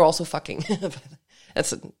 They were also fucking.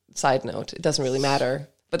 That's a side note. It doesn't really matter.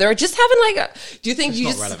 But they're just having do you think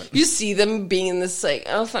you see them being in this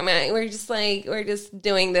oh fuck man, we're just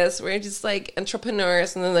doing this, we're just like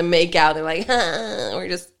entrepreneurs, and then they make out, they're like, we're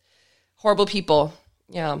just horrible people.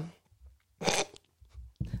 Yeah.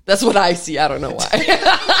 That's what I see. I don't know why.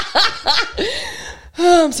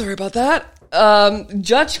 I'm sorry about that.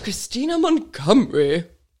 Judge Christina Montgomery.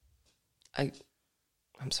 I'm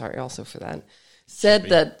sorry also for that. Said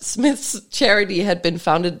that Smith's charity had been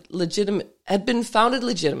founded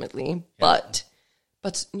legitimately, but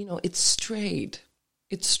it's strayed.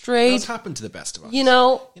 It strayed. That's happened to the best of us.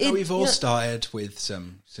 We've all started with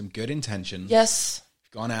some good intentions. Yes.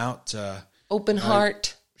 Gone out, open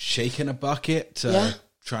heart, shaken a bucket to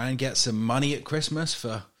try and get some money at Christmas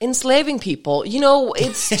for enslaving people.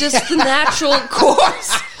 It's just the natural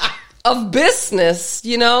course of business.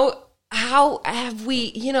 How have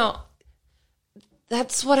we?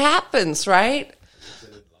 That's what happens, right? I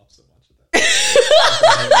didn't laugh so much at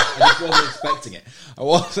that. I just wasn't expecting it. I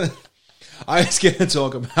was going to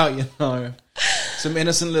talk about, some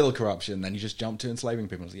innocent little corruption, then you just jump to enslaving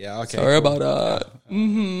people. Yeah, okay. Sorry about that.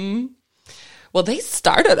 Mm-hmm. Well, they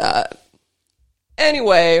started it.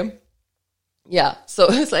 Anyway, yeah. So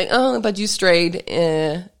it's like, but you strayed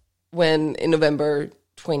when in November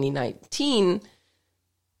 2019.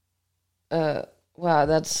 Wow,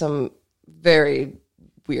 that's some very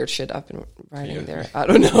weird shit I've been writing there. I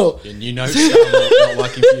don't know. And I'm not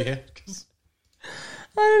liking for you here.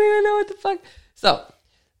 I don't even know what the fuck. So,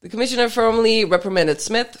 the commissioner firmly reprimanded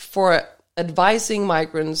Smith for advising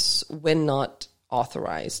migrants when not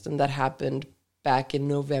authorized. And that happened back in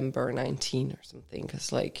November 19 or something.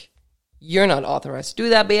 Because, you're not authorized to do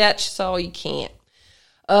that, bitch, so you can't.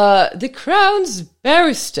 The Crown's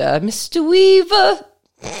barrister, Mr. Weaver.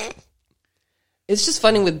 It's just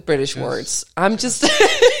funny with British words. I'm just...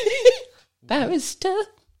 barrister.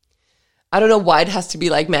 I don't know why it has to be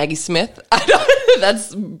like Maggie Smith. I don't.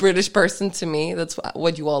 That's British person to me. That's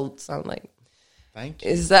what you all sound like. Thank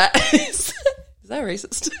you. Is that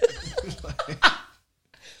racist?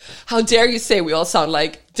 How dare you say we all sound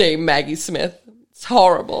like Dame Maggie Smith? It's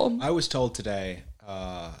horrible. I was told today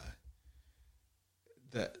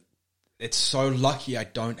that it's so lucky I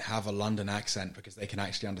don't have a London accent because they can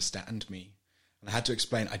actually understand me. And I had to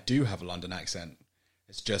explain I do have a London accent.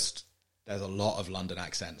 It's just there's a lot of London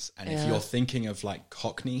accents. And if you're thinking of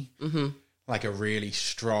Cockney, like a really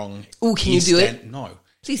strong... Ooh, can you do it? No.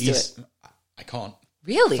 Please do it. I can't.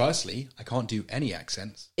 Really? Firstly, I can't do any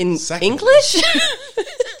accents. In English?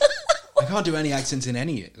 I can't do any accents in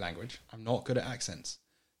any language. I'm not good at accents.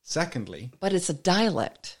 Secondly... But it's a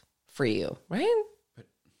dialect for you, right?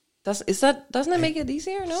 Doesn't that make it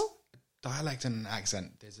easier, no? Dialect and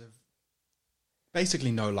accent, there's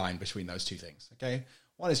basically no line between those two things, okay?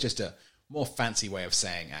 One is just a more fancy way of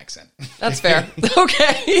saying accent. That's fair.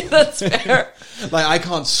 Okay, that's fair. I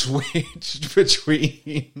can't switch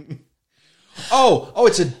between... Oh,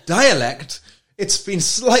 it's a dialect. It's been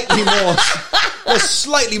slightly more... There's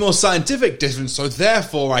slightly more scientific difference, so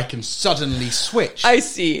therefore I can suddenly switch. I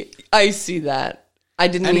see that. I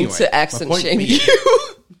didn't mean to accent shame you.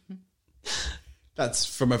 That's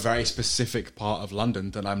from a very specific part of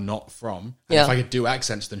London that I'm not from. And if I could do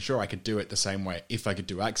accents, then sure, I could do it the same way. If I could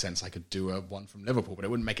do accents, I could do one from Liverpool, but it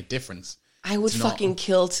wouldn't make a difference. I would fucking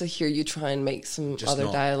kill to hear you try and make some other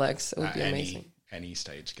dialects. It would be amazing. Any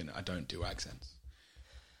stage, I don't do accents.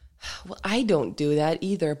 Well, I don't do that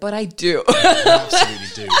either, but I do. I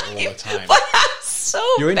absolutely do all the time. But I'm so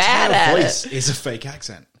Your bad entire at voice it. is a fake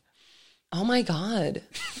accent. Oh my God.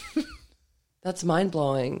 That's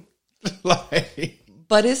mind-blowing.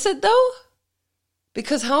 But is it though?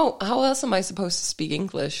 Because how else am I supposed to speak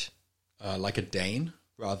English? Like a Dane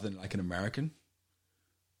rather than like an American.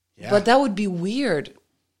 Yeah. But that would be weird.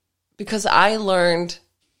 Because I learned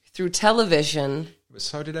through television. But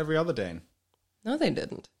so did every other Dane. No, they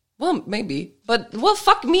didn't. Well, maybe. But, well,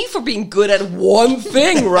 fuck me for being good at one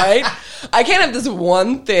thing, right? I can't have this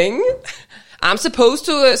one thing. I'm supposed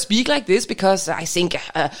to speak like this because I think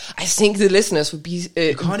the listeners would be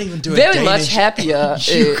you can't even do very Danish. much happier.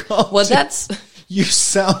 You can't well, do- that's... You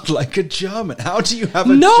sound like a German. How do you have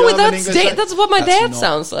a No, German that's English? that's what my That's dad not-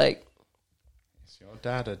 sounds like. Is your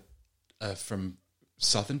dad from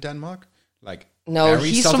southern Denmark? Like No, very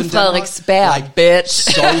he's southern from Denmark? Frederiksberg, Like, bitch.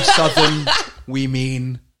 So southern, we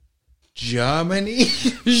mean Germany.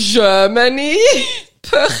 Germany?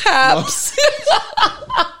 Perhaps.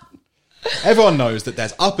 Everyone knows that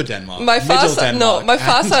there's Upper Denmark, My Middle father, Denmark. my and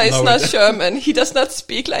father is Lower not Denmark. German. He does not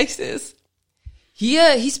speak like this.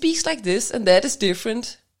 He speaks like this, and that is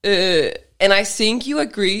different. And I think you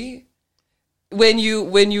agree when you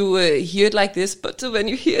hear it like this, but when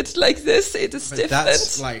you hear it like this, it is But different.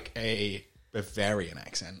 that's like a Bavarian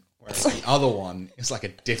accent, whereas the other one is like a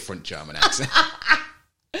different German accent.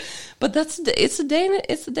 But it's a Dane.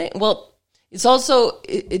 Well, it's also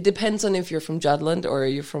it depends on if you're from Jutland or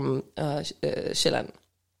you're from Zealand,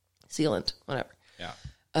 whatever.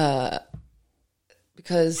 Yeah.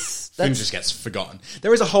 Because Finn that's just gets forgotten.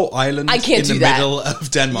 There is a whole island I can't in the do that. middle of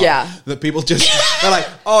Denmark Yeah. that people just, they're like,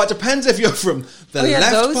 oh, it depends if you're from the yeah,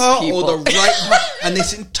 left those part people. or the right part. And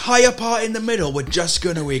this entire part in the middle, we're just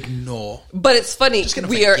going to ignore. But it's funny. Just gonna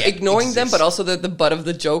We are forget ignoring them, exists. but also the butt of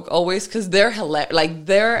the joke always because they're hilarious. Like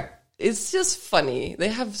it's just funny. They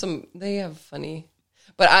have funny.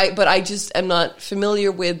 But I just am not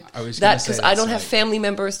familiar with I was that gonna say because I that's don't have like- family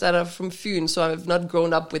members that are from Fyn, so I've not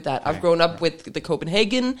grown up with that. I've grown up with the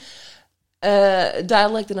Copenhagen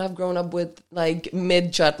dialect, and I've grown up with like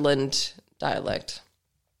mid-Jutland dialect.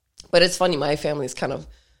 But it's funny, my family is kind of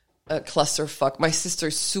a clusterfuck. My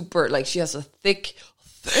sister's super, like, she has a thick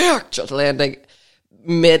Jutlandic,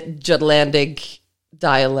 mid-Jutlandic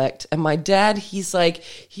dialect. And my dad, he's like,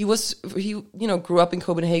 he grew up in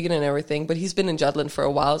Copenhagen and everything, but he's been in Jutland for a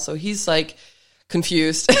while, so he's like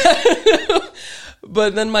confused.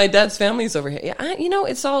 But then my dad's family's over here. Yeah,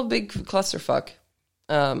 it's all a big clusterfuck.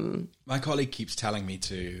 My colleague keeps telling me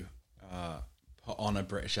to put on a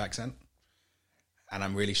British accent. And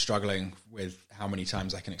I'm really struggling with how many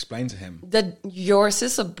times I can explain to him. That yours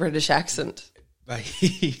is a British accent. But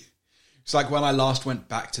it's like when I last went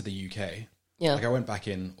back to the UK. Yeah. Like I went back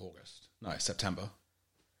in September,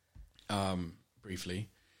 briefly.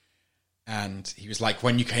 And he was like,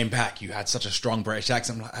 when you came back, you had such a strong British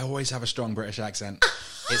accent. I'm like, I always have a strong British accent.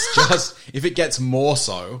 It's just, if it gets more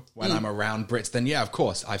so when I'm around Brits, then yeah, of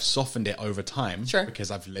course, I've softened it over time. Sure.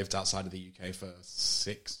 Because I've lived outside of the UK for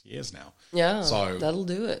 6 years now. Yeah, So, that'll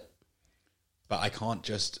do it. but I can't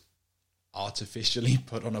just artificially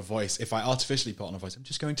put on a voice. If I artificially put on a voice, I'm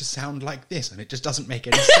just going to sound like this, and it just doesn't make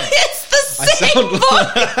any sense. It's the I same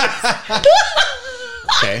sound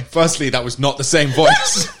Okay, firstly, that was not the same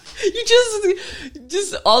voice. You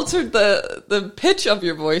just altered the pitch of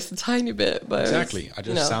your voice a tiny bit, but Exactly. I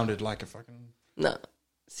just sounded like a fucking... no.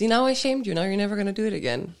 See, now I shamed you. Now you're never gonna do it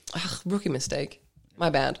again. Ugh, rookie mistake. My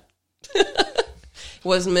bad. It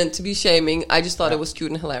wasn't meant to be shaming. I just thought it was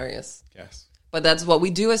cute and hilarious. Yes. But that's what we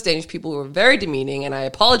do as Danish people. We're very demeaning, and I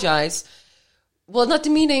apologize. Well, not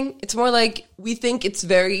demeaning. It's more like we think it's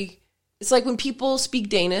like when people speak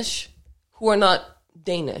Danish who are not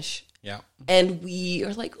Danish. Yeah. And we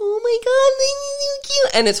are like, oh my God, this is so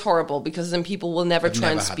cute. And it's horrible because then people will never I've try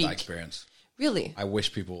never and had speak. that experience. Really? I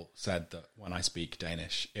wish people said that when I speak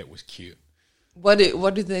Danish, it was cute. What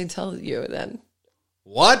do they tell you then?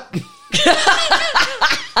 What?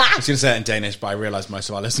 I was going to say it in Danish, but I realised most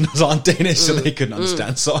of our listeners aren't Danish, so they couldn't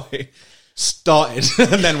understand. So I started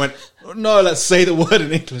and then went, oh, no, let's say the word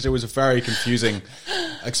in English. It was a very confusing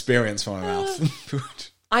experience for my mouth.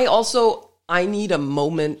 I need a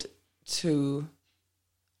moment to...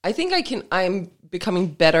 I think I'm becoming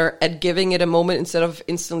better at giving it a moment instead of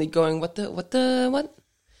instantly going, what? But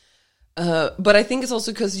I think it's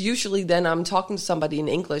also because usually then I'm talking to somebody in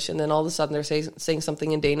English and then all of a sudden they're saying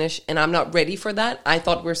something in Danish and I'm not ready for that. I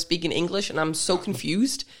thought we're speaking English and I'm so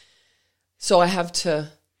confused. So I have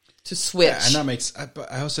to switch. Yeah, and that makes...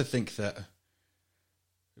 But I also think that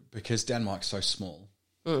because Denmark's so small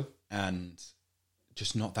and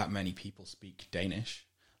just not that many people speak Danish,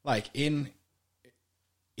 like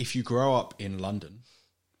if you grow up in London...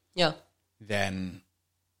 Yeah. then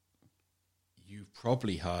you've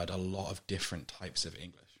probably heard a lot of different types of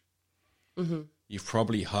English. Mm-hmm. You've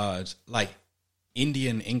probably heard, like,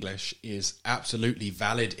 Indian English is absolutely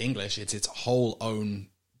valid English. It's its whole own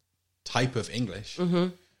type of English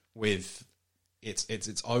with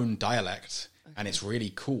its own dialect, and it's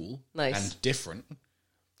really cool and different.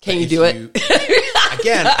 Can you do it?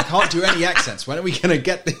 Again, I can't do any accents. When are we going to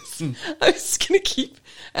get this? I was going to keep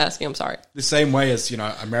asking. I'm sorry. The same way as,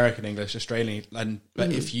 American English, Australian,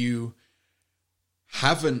 but if you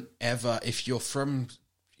haven't ever, if you're from,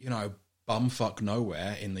 bumfuck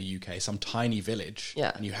nowhere in the UK, some tiny village,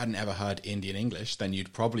 and you hadn't ever heard Indian English, then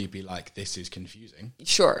you'd probably be like, this is confusing.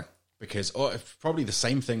 Sure. Because, or it's probably the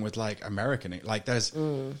same thing with like American, like there's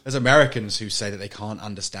Americans who say that they can't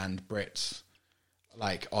understand Brits,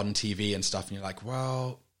 like on TV and stuff, and you're like,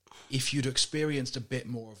 well, if you'd experienced a bit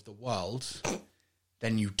more of the world,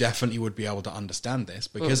 then you definitely would be able to understand this.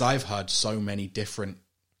 Because I've heard so many different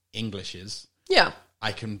Englishes. Yeah.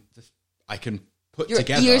 I can put Your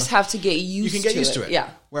together. ears have to get used to it. You can get used to it. Yeah.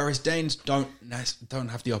 Whereas Danes don't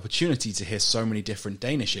have the opportunity to hear so many different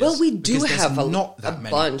Danishes. Well, we do have a many.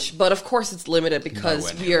 bunch, but of course it's limited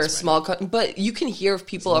because we are a small country. But you can hear if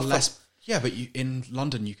people are less. Yeah, but in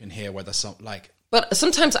London you can hear whether some like. But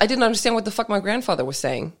sometimes I didn't understand what the fuck my grandfather was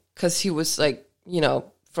saying because he was like,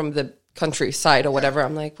 from the countryside or whatever.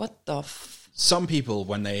 I'm like, what the? Some people,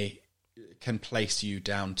 when they can place you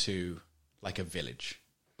down to like a village,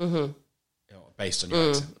 based on your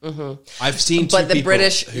accent. I've seen, but the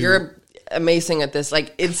British, you're amazing at this.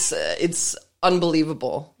 Like it's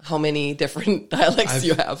unbelievable how many different dialects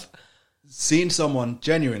you have. Seen someone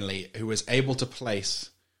genuinely who was able to place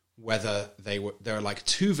whether there are like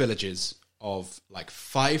two villages of like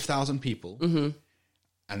 5,000 people, and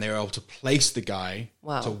they were able to place the guy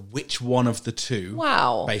to which one of the two,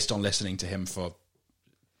 based on listening to him for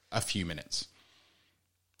a few minutes.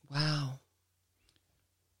 Wow.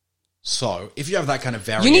 So, if you have that kind of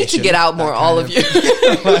variation... You need to get out more, all of you.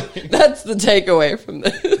 That's the takeaway from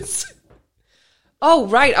this. Oh,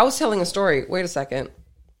 right. I was telling a story. Wait a second.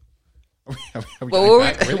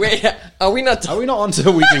 Wait, are we not... Are we not on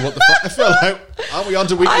to Weekly What the Fuck? I feel like... Aren't we on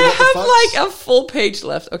to Weekly What the Fuck? I have like a full page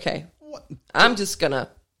left. Okay. What? I'm just gonna...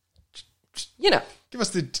 Give us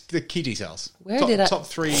the key details. Top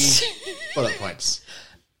 3 bullet points.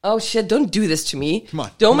 Oh, shit. Don't do this to me. Come on.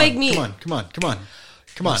 Don't make me... Come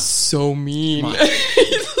on. So mean.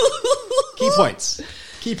 Key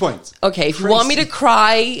points. Okay, if you want me to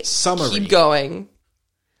cry, summary. Keep going.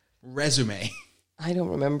 Resume. I don't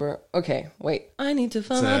remember. Okay, wait. I need to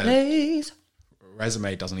find my place.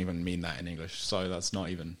 Resume doesn't even mean that in English, so that's not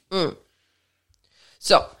even...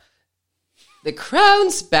 So, the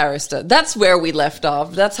Crown's barrister. That's where we left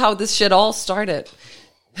off. That's how this shit all started.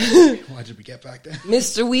 Why did we get back there?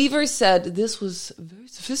 Mr. Weaver said this was very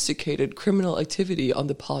sophisticated criminal activity on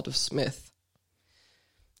the part of Smith.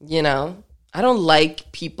 I don't like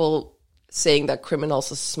people saying that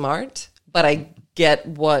criminals are smart, but I get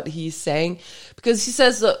what he's saying. Because he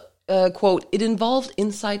says, quote, it involved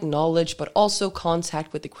inside knowledge, but also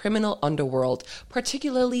contact with the criminal underworld,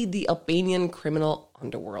 particularly the Albanian criminal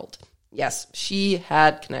underworld. Yes, she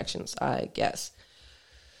had connections, I guess.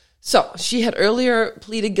 So, she had earlier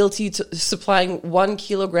pleaded guilty to supplying 1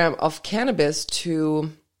 kilogram of cannabis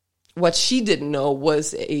to what she didn't know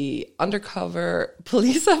was a undercover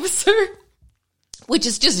police officer, which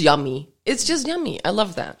is just yummy. It's just yummy. I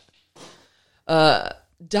love that.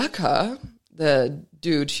 Daka, the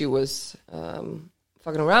dude she was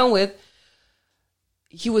fucking around with,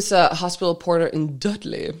 he was a hospital porter in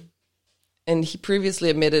Dudley. And he previously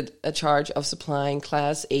admitted a charge of supplying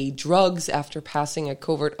Class A drugs after passing a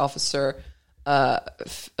covert officer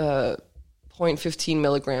 0.15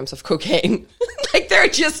 milligrams of cocaine. Like, they're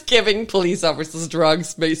just giving police officers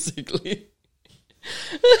drugs, basically.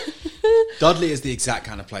 Dudley is the exact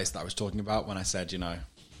kind of place that I was talking about when I said,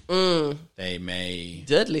 they may...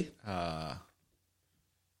 Dudley.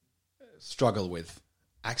 Struggle with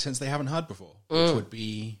accents they haven't heard before, which would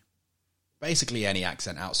be... basically any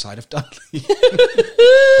accent outside of Dudley.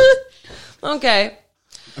 Okay.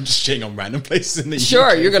 I'm just shitting on random places in the UK.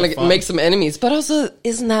 Sure, you're going to make some enemies. But also,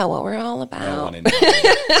 isn't that what we're all about? No one in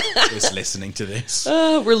Dudley is listening to this.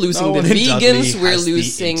 We're losing the vegans. We're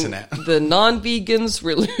losing the non-vegans.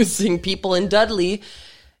 We're losing people in Dudley.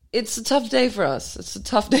 It's a tough day for us. It's a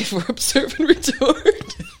tough day for Observe and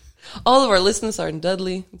Retort. All of our listeners are in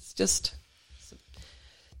Dudley. It's just a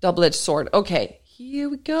double-edged sword. Okay, here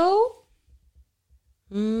we go.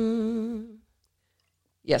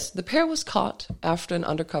 Yes, the pair was caught after an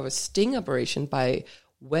undercover sting operation by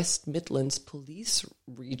West Midlands Police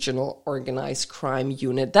Regional Organized Crime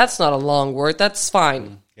Unit. That's not a long word. That's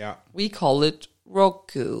fine. Yeah. We call it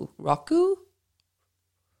ROCU. ROCU?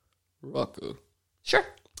 ROCU. Sure.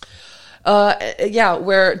 Yeah,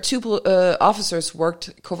 where two officers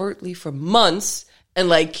worked covertly for months and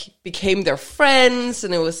like became their friends,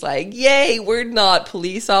 and it was like, yay, we're not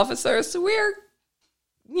police officers, so we're,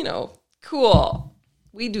 cool.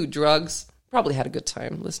 We do drugs. Probably had a good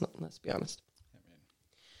time. Let's be honest.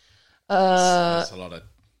 There's a lot of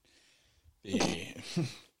the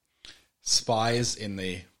spies in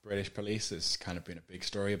the British police. Has kind of been a big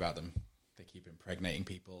story about them. They keep impregnating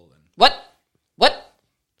people and What?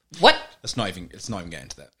 Let's not even get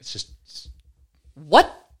into that. It's just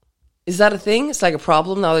What? Is that a thing? It's like a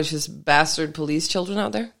problem now. There's just bastard police children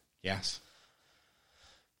out there. yes.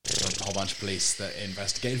 There's a whole bunch of police that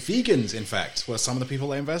investigated vegans. In fact, were some of the people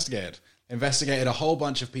they investigated a whole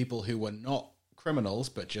bunch of people who were not criminals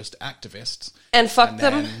but just activists, And fuck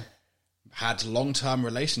them. then had long-term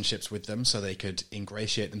relationships with them so they could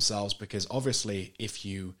ingratiate themselves, because obviously if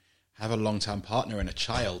you have a long-term partner and a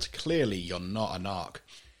child, clearly you're not a narc.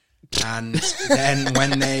 And then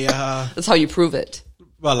when they That's how you prove it.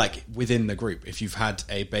 well, like within the group, if you've had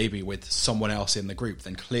a baby with someone else in the group,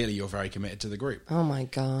 then clearly you're very committed to the group. Oh my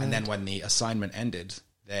God. And then when the assignment ended,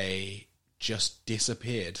 they just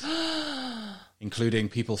disappeared, including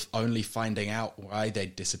people only finding out why they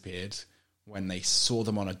disappeared when they saw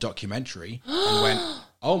them on a documentary and went,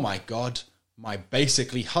 oh my God, my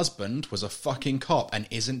basically husband was a fucking cop and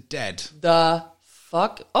isn't dead. The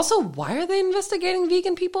fuck? Also, why are they investigating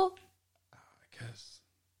vegan people? Because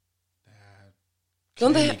they're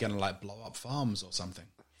Don't they clearly going to like blow up farms or something.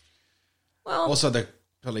 Well, Also, the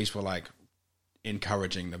police were like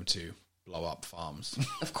encouraging them to blow up farms.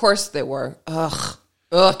 of course they were. Ugh,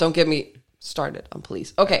 don't get me started on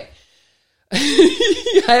police. Okay.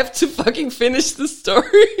 I have to fucking finish the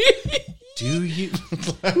story. Do you?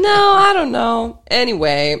 No, I don't know.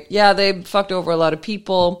 Anyway, yeah, they fucked over a lot of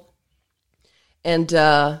people. And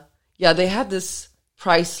they had this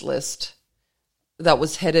price list that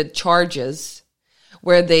was headed charges,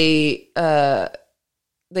 where they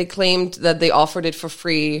claimed that they offered it for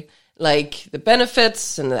free, like the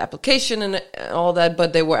benefits and the application and all that,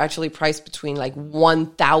 but they were actually priced between like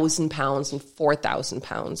 £1,000 and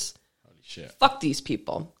 £4,000. Shit. Fuck these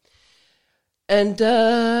people. And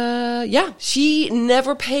she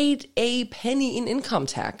never paid a penny in income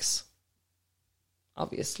tax.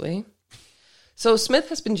 Obviously. So Smith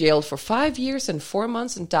has been jailed for 5 years and 4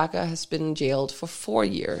 months, and Dhaka has been jailed for 4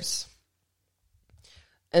 years.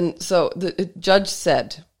 And so the judge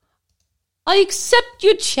said, I accept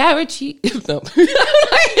your charity. No,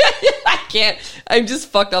 I can't. I just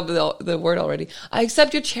fucked up the word already. I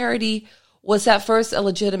accept your charity was at first a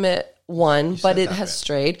legitimate one, but it has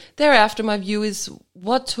strayed. Thereafter, my view is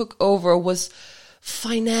what took over was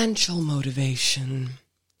financial motivation.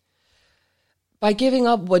 By giving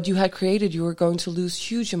up what you had created, you were going to lose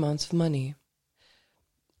huge amounts of money.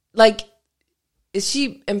 Like, is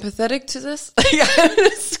she empathetic to this? I'm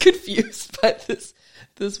just confused by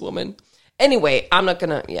this woman. Anyway, I'm not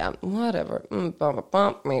gonna, whatever.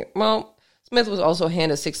 Well, Smith was also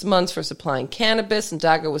handed 6 months for supplying cannabis, and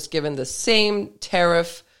Dhaka was given the same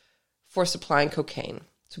tariff for supplying cocaine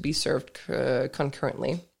to be served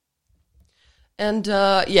concurrently. And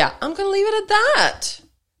I'm gonna leave it at that.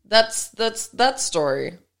 That's that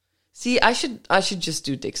story. See, I should just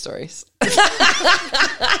do dick stories.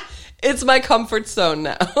 It's my comfort zone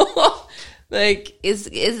now. Like, is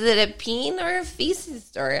it a peen or a feces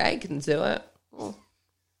story? I can do it.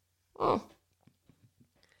 Oh.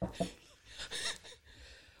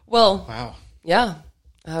 Well, Wow. yeah.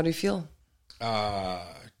 How do you feel?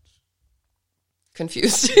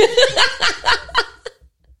 Confused.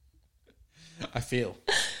 I feel.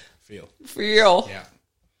 Feel. Yeah.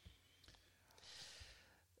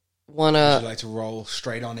 Would Wanna you like to roll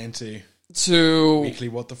straight on into to weekly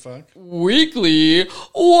what the fuck? weekly?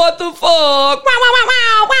 What the fuck? Wow, wow, wow,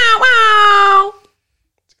 wow, wow, wow.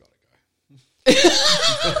 It's gotta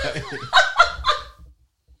go.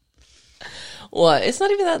 What? It's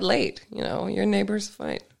not even that late. Your neighbors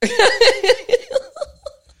fight.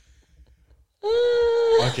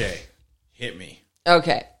 Okay. Hit me.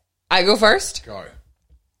 Okay. I go first. Go.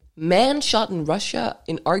 Man shot in Russia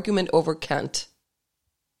in argument over Kant.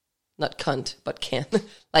 Not cunt, but Kant.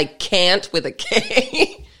 Like Kant with a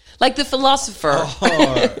K. Like the philosopher.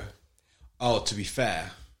 Oh, to be fair,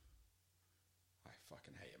 I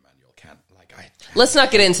fucking hate Immanuel Kant. Let's not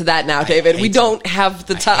get into that now, David. We don't have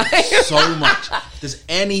the time. So much. If there's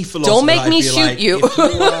any philosopher, Don't make me I'd be shoot like, you. If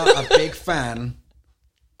you are a big fan,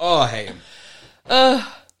 I hate him.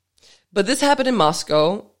 But this happened in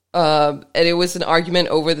Moscow, and it was an argument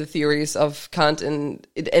over the theories of Kant, and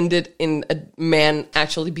it ended in a man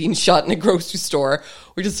actually being shot in a grocery store,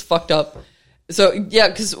 which is fucked up. So, yeah,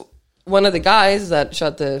 because one of the guys that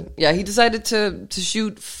shot he decided to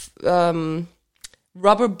shoot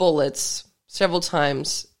rubber bullets several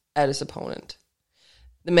times at his opponent.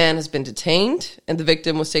 The man has been detained, and the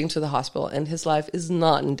victim was taken to the hospital, and his life is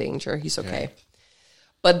not in danger. He's okay.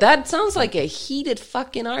 But that sounds like a heated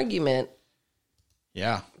fucking argument.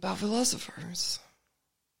 Yeah. About philosophers.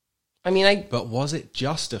 I mean, But was it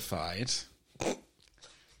justified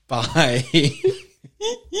by...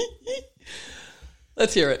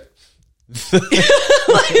 Let's hear it.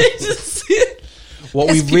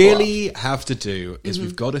 What we really have to do is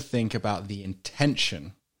we've got to think about the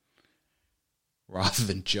intention rather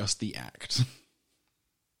than just the act.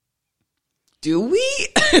 Do we?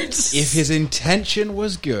 If his intention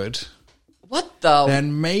was good, what though?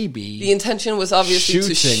 then maybe the intention was obviously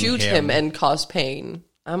to shooting shoot him and cause pain.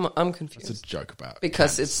 I'm confused. It's a joke about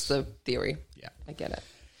because cats. it's the theory. Yeah, I get it.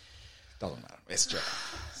 doesn't matter. It's just.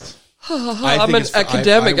 I'm an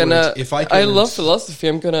academic and I love philosophy.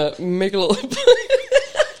 I'm gonna make a little.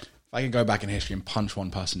 If I could go back in history and punch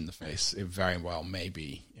one person in the face, it very well may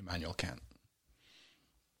be Immanuel Kant.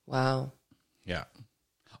 Wow. Yeah.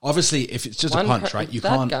 Obviously, if it's just a punch, right? You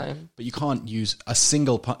can't. Guy. But you can't use a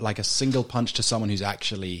single punch to someone who's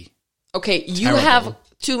actually. Okay, you terrible. have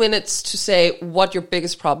 2 minutes to say what your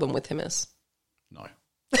biggest problem with him is. No.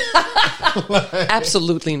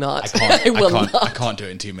 Absolutely not. I can't do it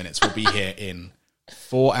in 2 minutes. We'll be here in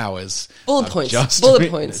 4 hours. Bullet points. Just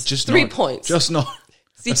 3 points. Just not.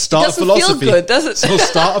 See, Start it doesn't feel good, does it? So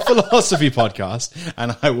start a philosophy podcast,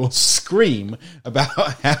 and I will scream about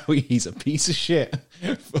how he's a piece of shit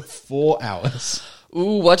for 4 hours.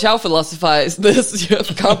 Ooh, watch out, philosophize this. You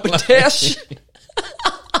have competition.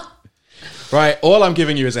 Right, all I'm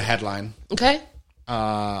giving you is a headline. Okay.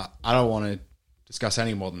 I don't want to discuss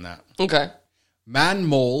any more than that. Okay. Man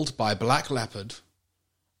mauled by black leopard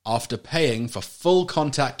after paying for full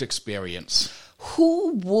contact experience.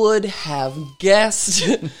 Who would have guessed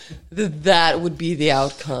that would be the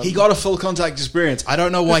outcome? He got a full contact experience. I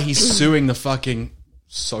don't know why he's suing the fucking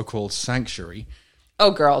so-called sanctuary.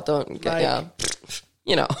 Oh, girl, don't get... Yeah.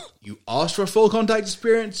 You know. You asked for a full contact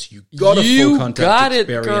experience. You got a full contact experience.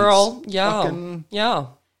 You got it, girl. Yeah. Yeah.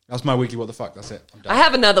 That's my weekly what the fuck. That's it. I'm done. I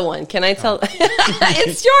have another one. Can I tell?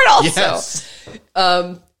 It's short also.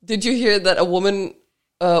 Yes. Did you hear that a woman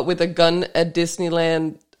with a gun at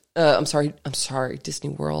Disneyland... I'm sorry, Disney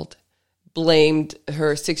World, blamed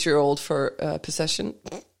her 6-year-old for possession.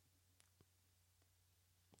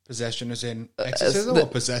 Possession is in exorcism or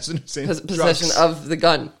possession is in possession drugs? of the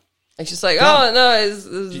gun. And she's like, oh, no, it's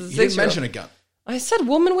You didn't mention a gun. I said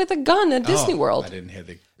woman with a gun at Disney World. I didn't hear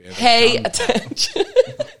the Pay gun. attention.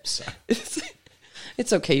 Sorry.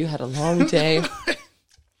 It's okay, you had a long day.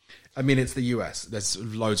 I mean, it's the US. There's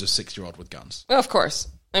loads of 6-year-old with guns. Well, of course.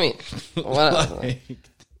 I mean, whatever.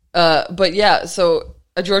 But yeah, so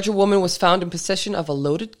a Georgia woman was found in possession of a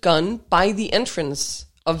loaded gun by the entrance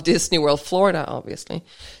of Disney World, Florida, obviously.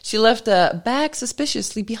 She left a bag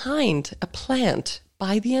suspiciously behind a plant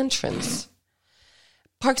by the entrance.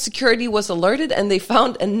 Park security was alerted and they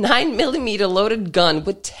found a 9mm loaded gun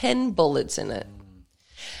with 10 bullets in it.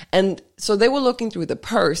 And so they were looking through the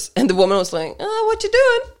purse and the woman was like, oh, what you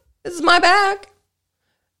doing? This is my bag.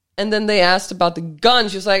 And then they asked about the gun.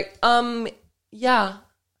 She was like, yeah.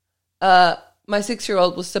 My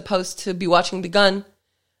 6-year-old was supposed to be watching the gun,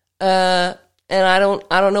 and I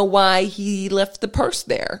don't know why he left the purse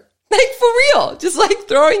there. Like, for real, just like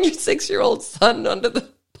throwing your 6-year-old son under the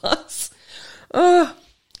bus.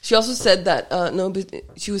 She also said that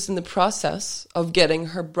but she was in the process of getting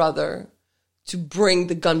her brother to bring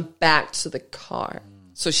the gun back to the car,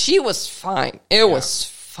 so she was fine. It was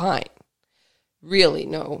fine, really,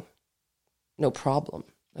 no problem.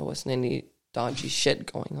 There wasn't any dodgy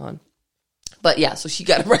shit going on. But yeah, so she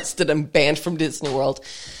got arrested and banned from Disney World.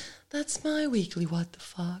 That's my weekly what the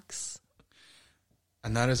fucks.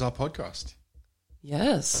 And that is our podcast.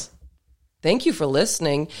 Yes. Thank you for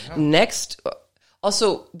listening. Yeah. Next,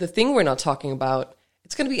 also, the thing we're not talking about,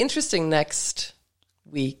 it's going to be interesting next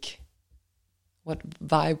week what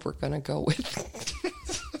vibe we're going to go with.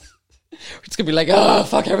 It's going to be like, oh,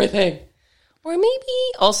 fuck everything. Or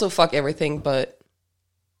maybe also fuck everything, but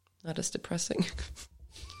not as depressing.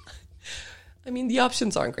 I mean, the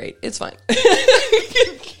options aren't great. It's fine.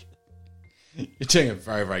 You're doing a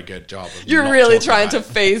very, very good job. You're really trying to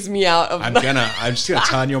phase me out of. I'm just gonna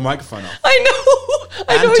turn your microphone off. I know.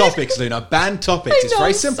 Banned topics, Luna. Banned topics. It's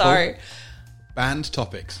very simple. Sorry. Banned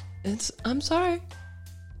topics. I'm sorry.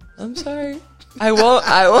 I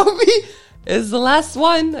won't be. It's the last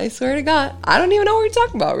one. I swear to God. I don't even know what you're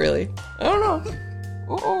talking about. Really. I don't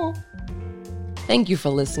know. Thank you for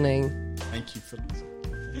listening. Thank you for listening.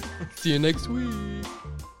 See you next week.